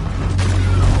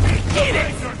 Eat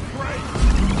it! These are great!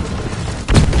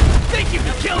 Think you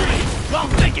can kill me? Well,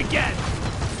 think again.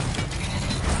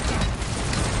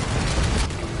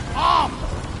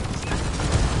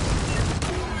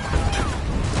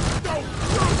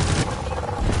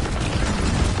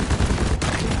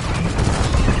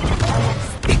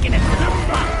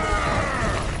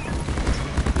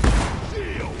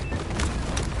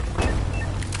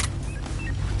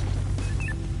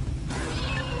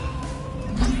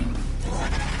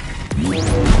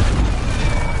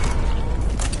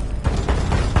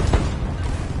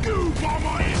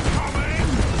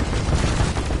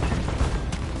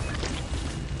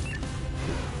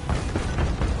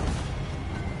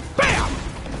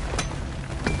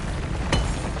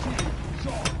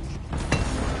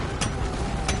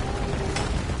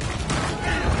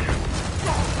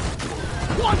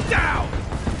 One down!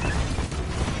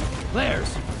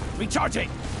 Flares, recharging.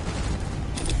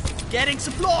 Getting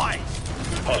supplies!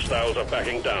 Hostiles are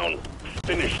backing down.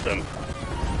 Finish them.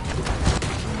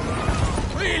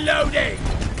 Reloading!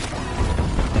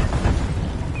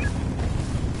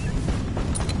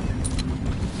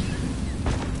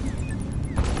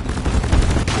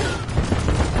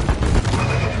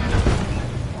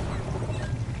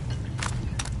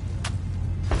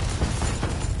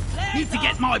 Need to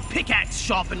get my pickaxe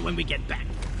sharpened when we get back.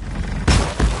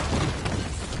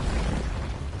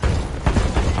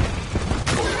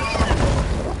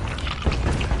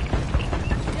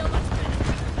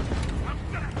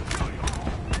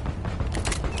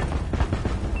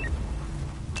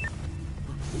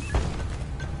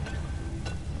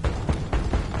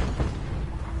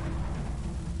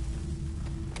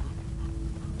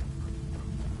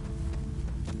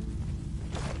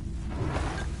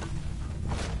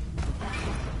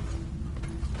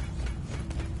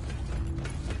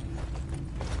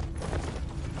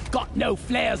 Got no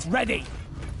flares ready.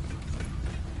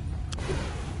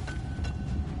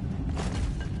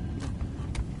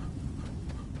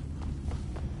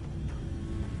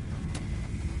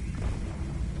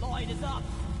 Light is up.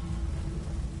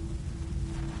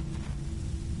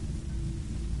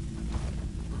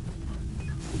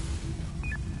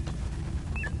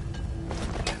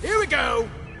 Here we go!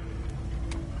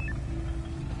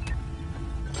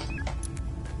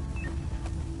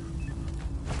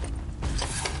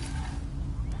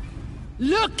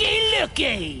 Looky,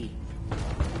 looky!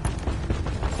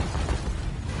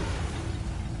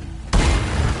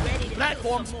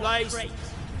 Platforms placed.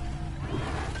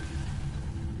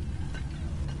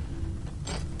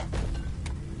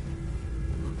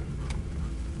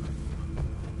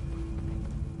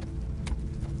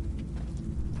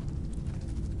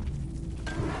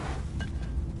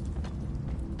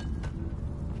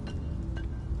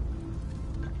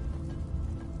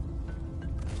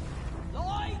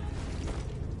 Light!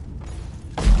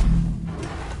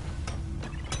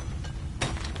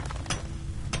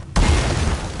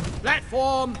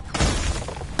 Platform!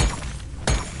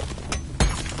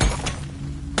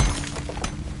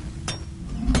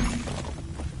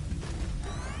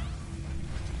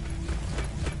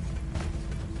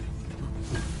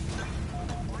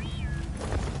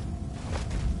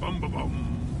 Bum ba bum.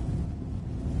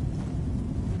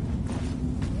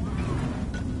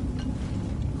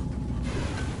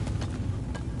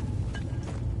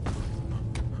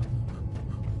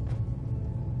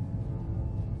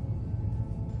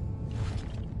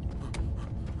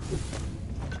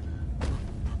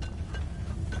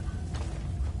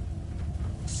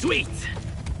 Sweet!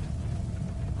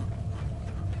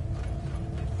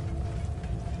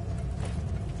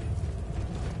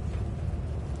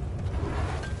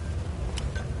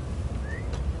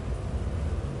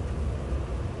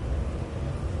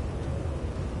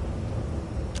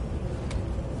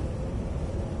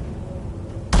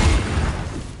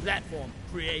 Platform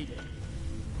created.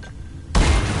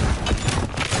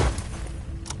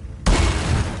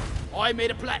 I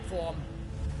made a platform.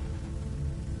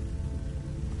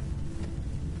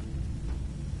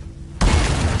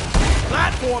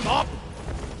 Platform up!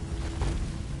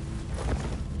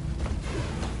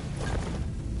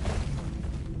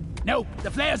 No,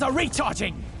 the flares are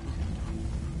recharging!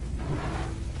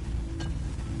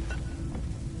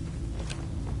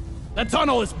 The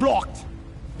tunnel is blocked!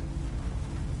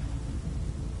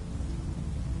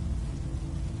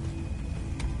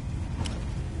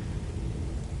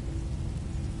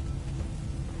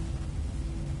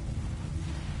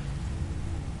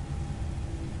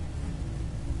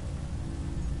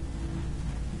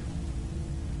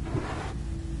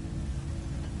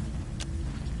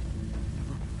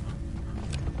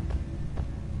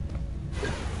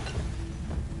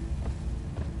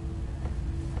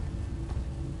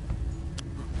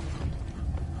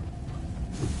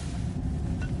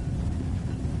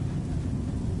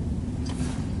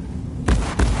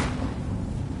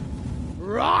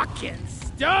 Rockin'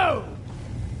 stone!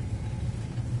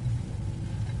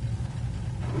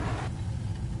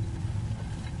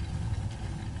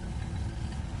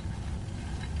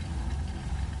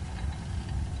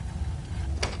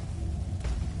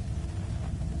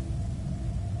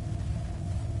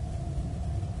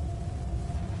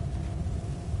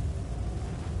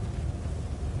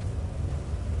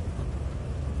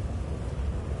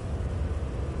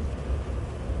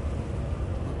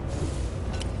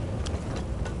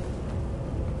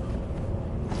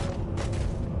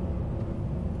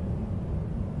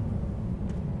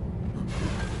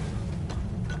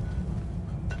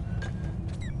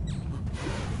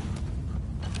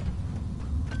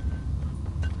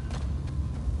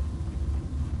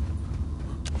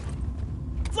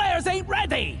 flares ain't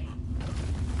ready!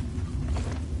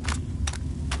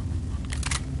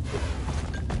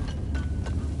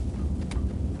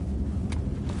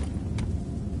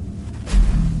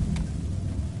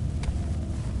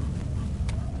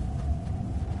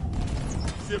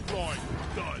 Zip line,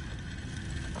 done.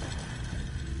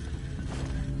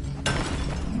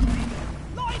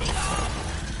 Lighting up!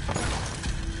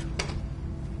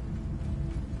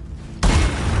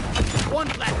 One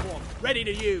platform, ready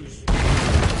to use.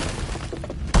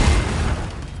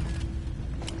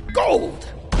 Gold!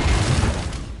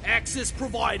 Access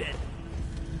provided.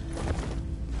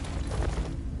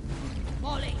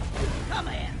 Molly, come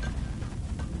here.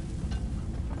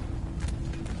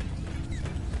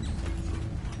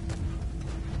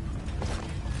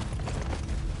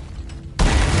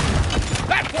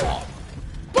 Platform!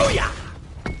 Booyah!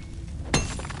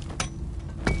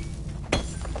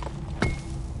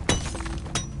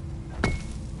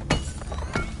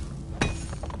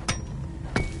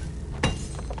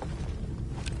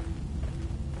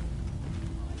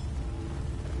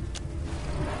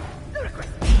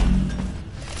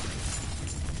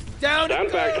 Down Stand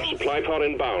it back. goes. Supply pod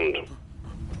inbound.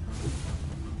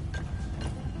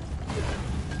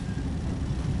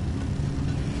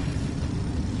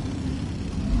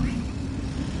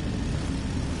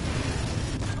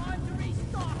 Time to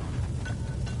restock.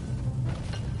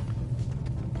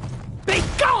 Be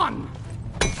gone!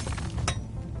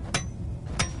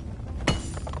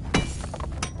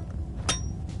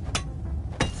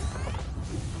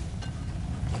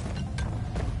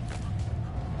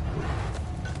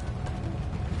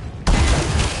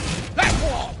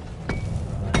 Platform!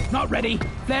 Not ready.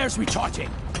 Flares recharging.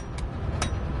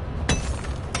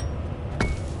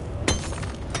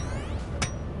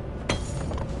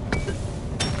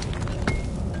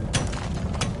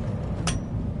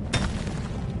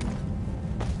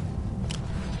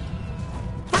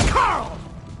 For Carl!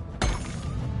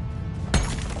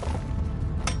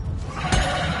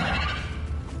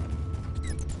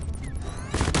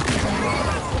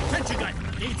 Sentry gun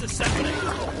needs assembly.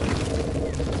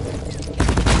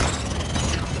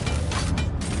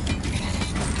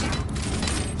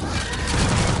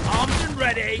 Armed and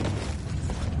ready.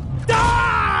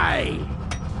 Die!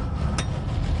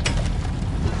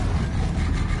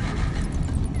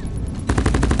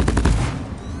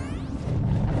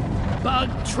 Bug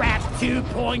Trap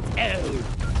 2.0.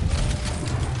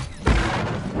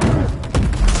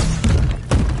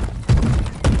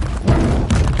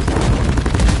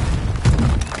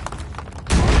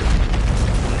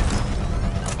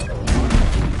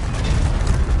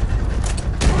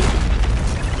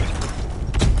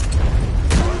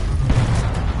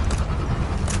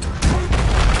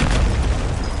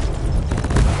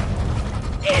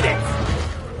 Eat it!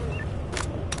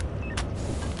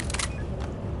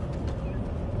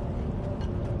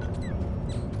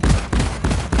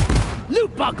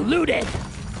 Loot bug looted!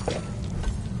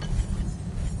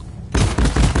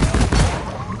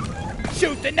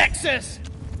 Shoot the Nexus!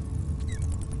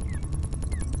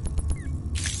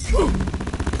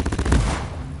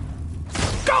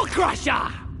 Skull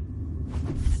Crusher!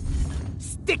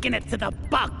 Sticking it to the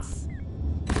bugs!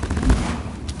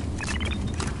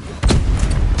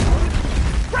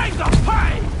 Bring the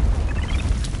pain!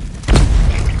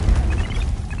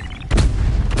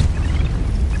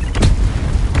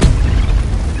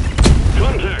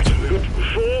 Contact. We got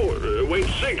 4, wait,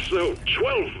 6, no,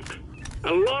 12.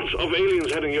 A lot of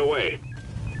aliens heading your way.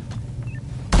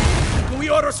 Can we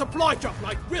order a supply drop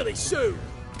like really soon?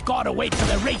 Gotta wait for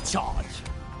the recharge.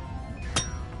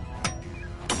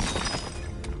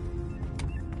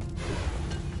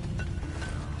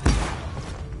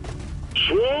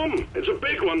 Swarm? It's a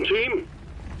big one, team.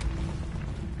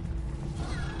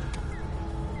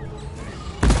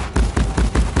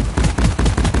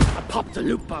 I popped the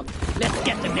loot bug. Let's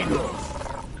get the minerals.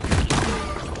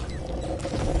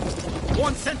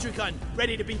 One sentry gun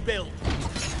ready to be built.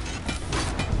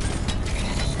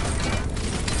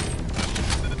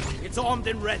 It's armed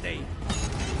and ready.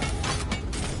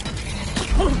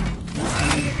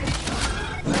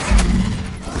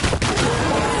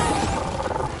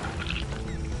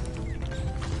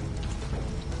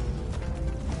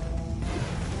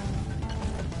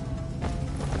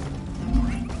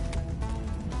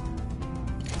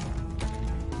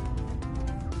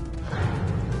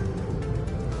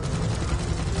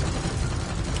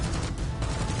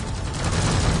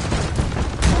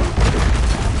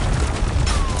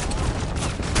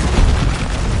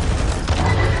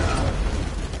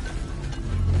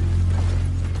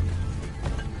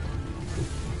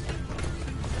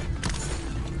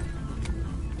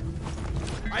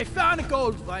 I found a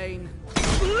gold vein.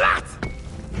 Splat!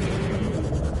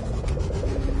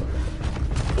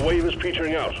 The wave is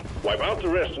petering out. Wipe out the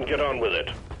rest and get on with it.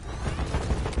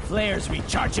 Flares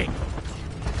recharging.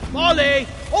 Molly,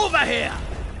 over here!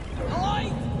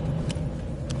 Lloyd!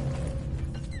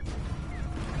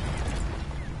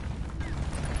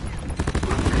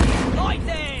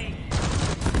 Lighting!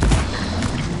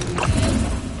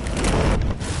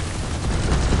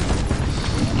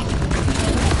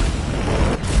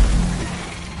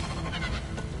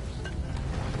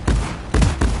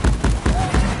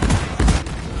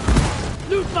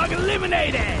 Loot bug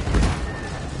eliminated!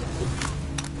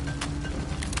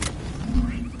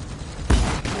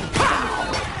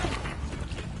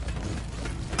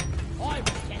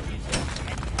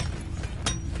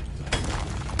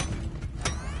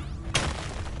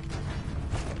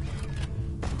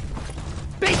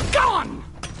 Be gone!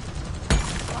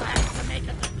 I'll have to make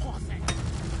a deposit.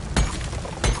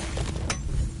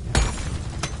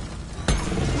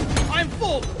 I'm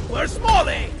full! Where's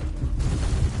Molly?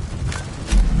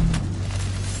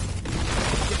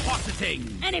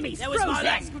 Depositing! Enemies That was my frozen.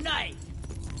 last grenade!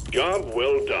 Job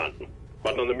well done.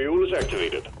 Button on the mule is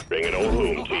activated. Bring it all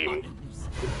home, team.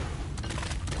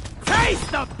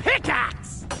 Taste the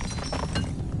pickaxe!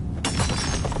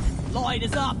 Lloyd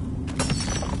is up.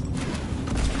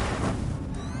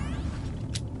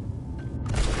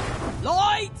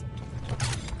 Lloyd!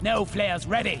 No flares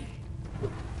ready.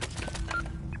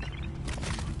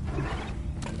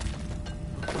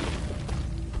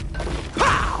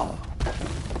 Pow!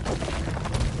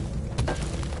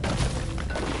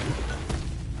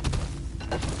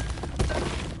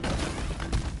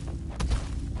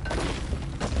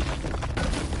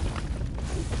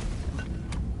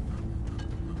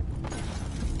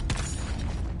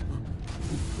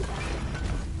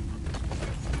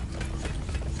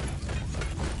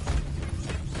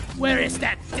 Where is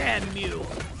that damn mule?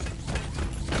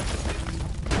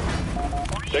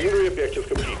 Secondary objective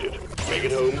completed. Make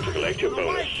it home to collect your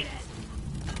bonus.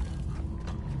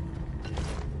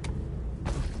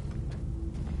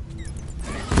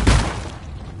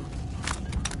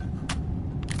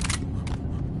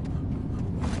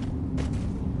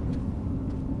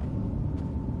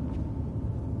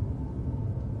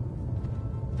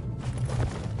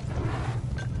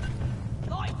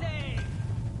 Lighting!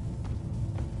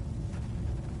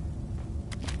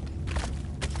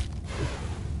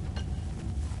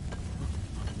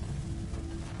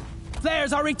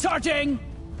 Flares are recharging!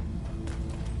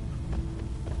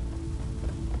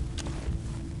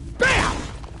 Bam!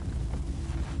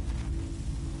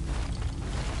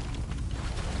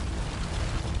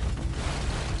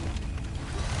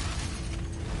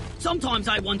 Sometimes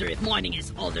I wonder if mining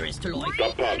is all there is to life.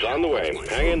 Drop pods on the way.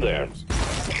 Hang in there.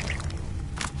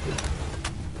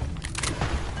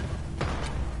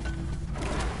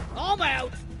 I'm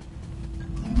out!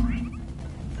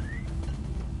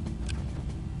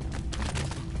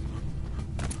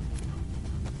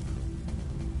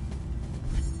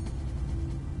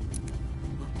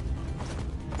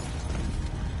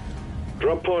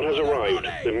 Drop pod has arrived.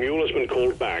 The mule has been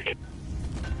called back.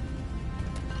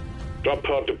 Drop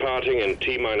pod departing in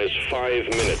T-minus 5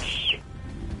 minutes.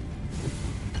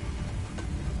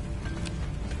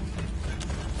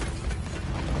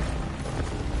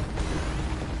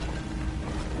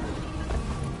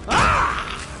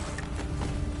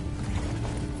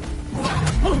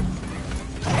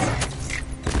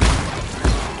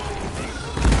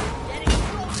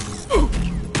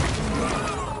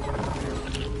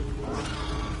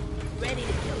 Ready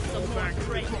to kill some more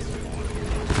traitors.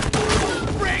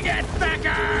 Bring it,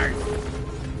 Beckers!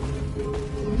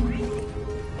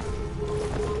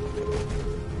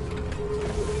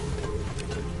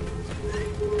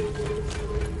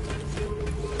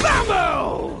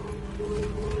 Bamboo!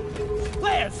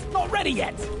 Flares not ready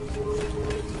yet!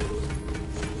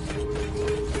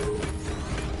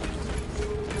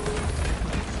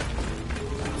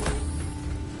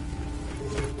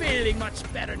 Feeling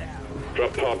much better now.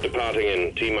 Drop pod departing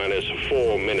in T-minus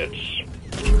 4 minutes.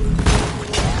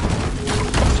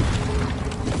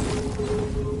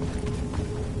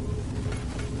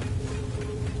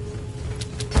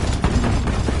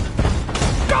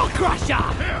 Skull Crusher!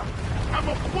 Here, have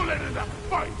a bullet in the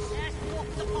face! Let's walk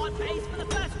the pod base for the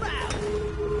first round.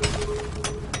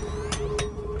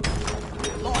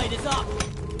 Lloyd is up.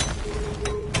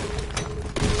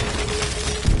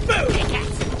 Boom!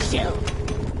 Pickaxe, chill.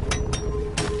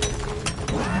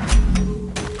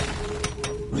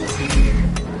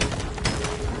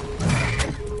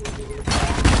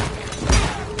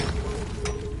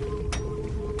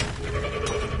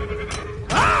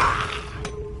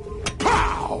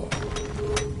 Pow!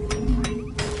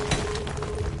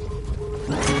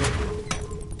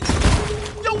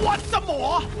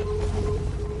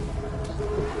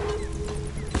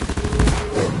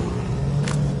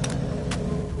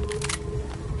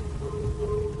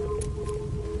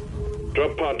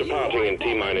 Drop pod departing in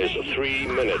T-minus 3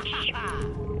 minutes.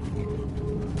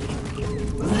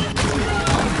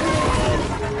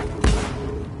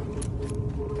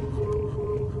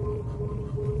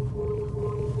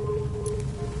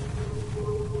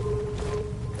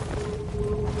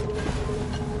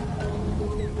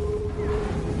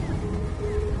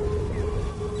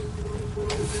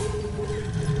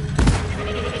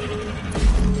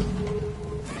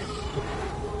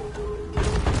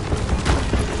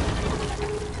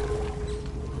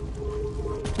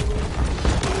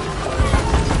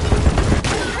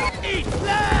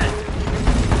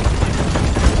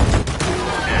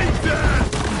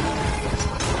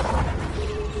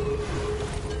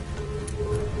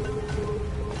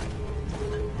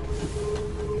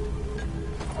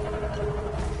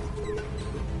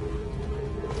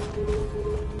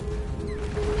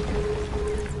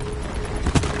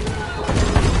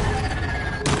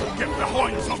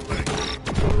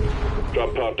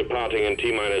 Drop pod departing in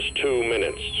T-minus 2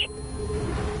 minutes.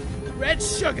 Red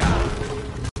sugar!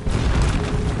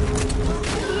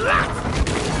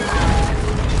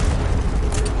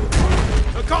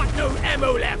 I got no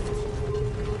ammo left!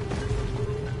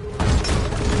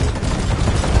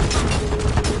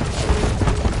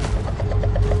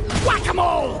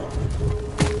 Whack-a-mole!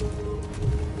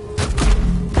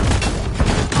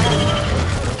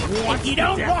 If you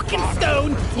don't rock and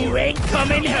stone, you ain't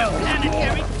coming home.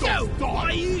 Planetary stone! Why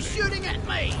are you shooting at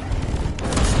me?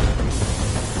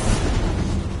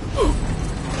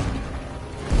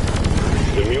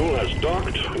 The mule has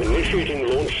docked. Initiating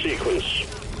launch sequence.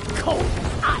 Cold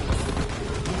ice.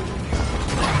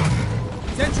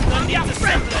 Sentry gun needs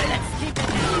assembly! Let's keep it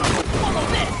down. Follow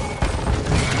this.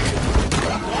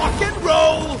 Rock and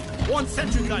roll! One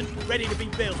sentry gun ready to be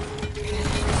built.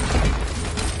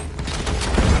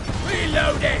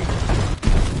 Reloading!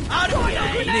 Out of the way!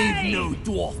 Leave no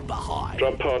dwarf behind.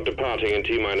 Drop pod departing in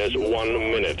T-minus 1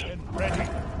 minute. Ready.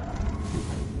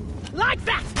 Like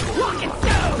that! Rock and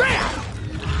stone!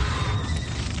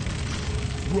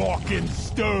 Rock and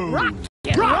stone. Rock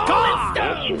and roll and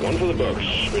That's stone! one for the books.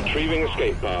 Retrieving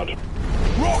escape pod.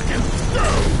 Rock and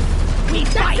stone. We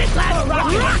fight it, lads!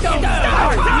 Rock and stone!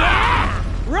 Yeah!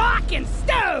 Rock and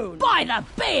stone! By the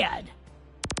beard!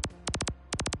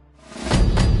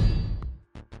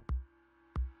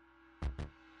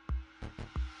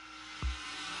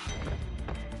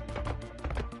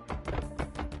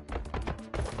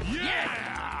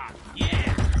 Yeah!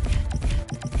 Yeah!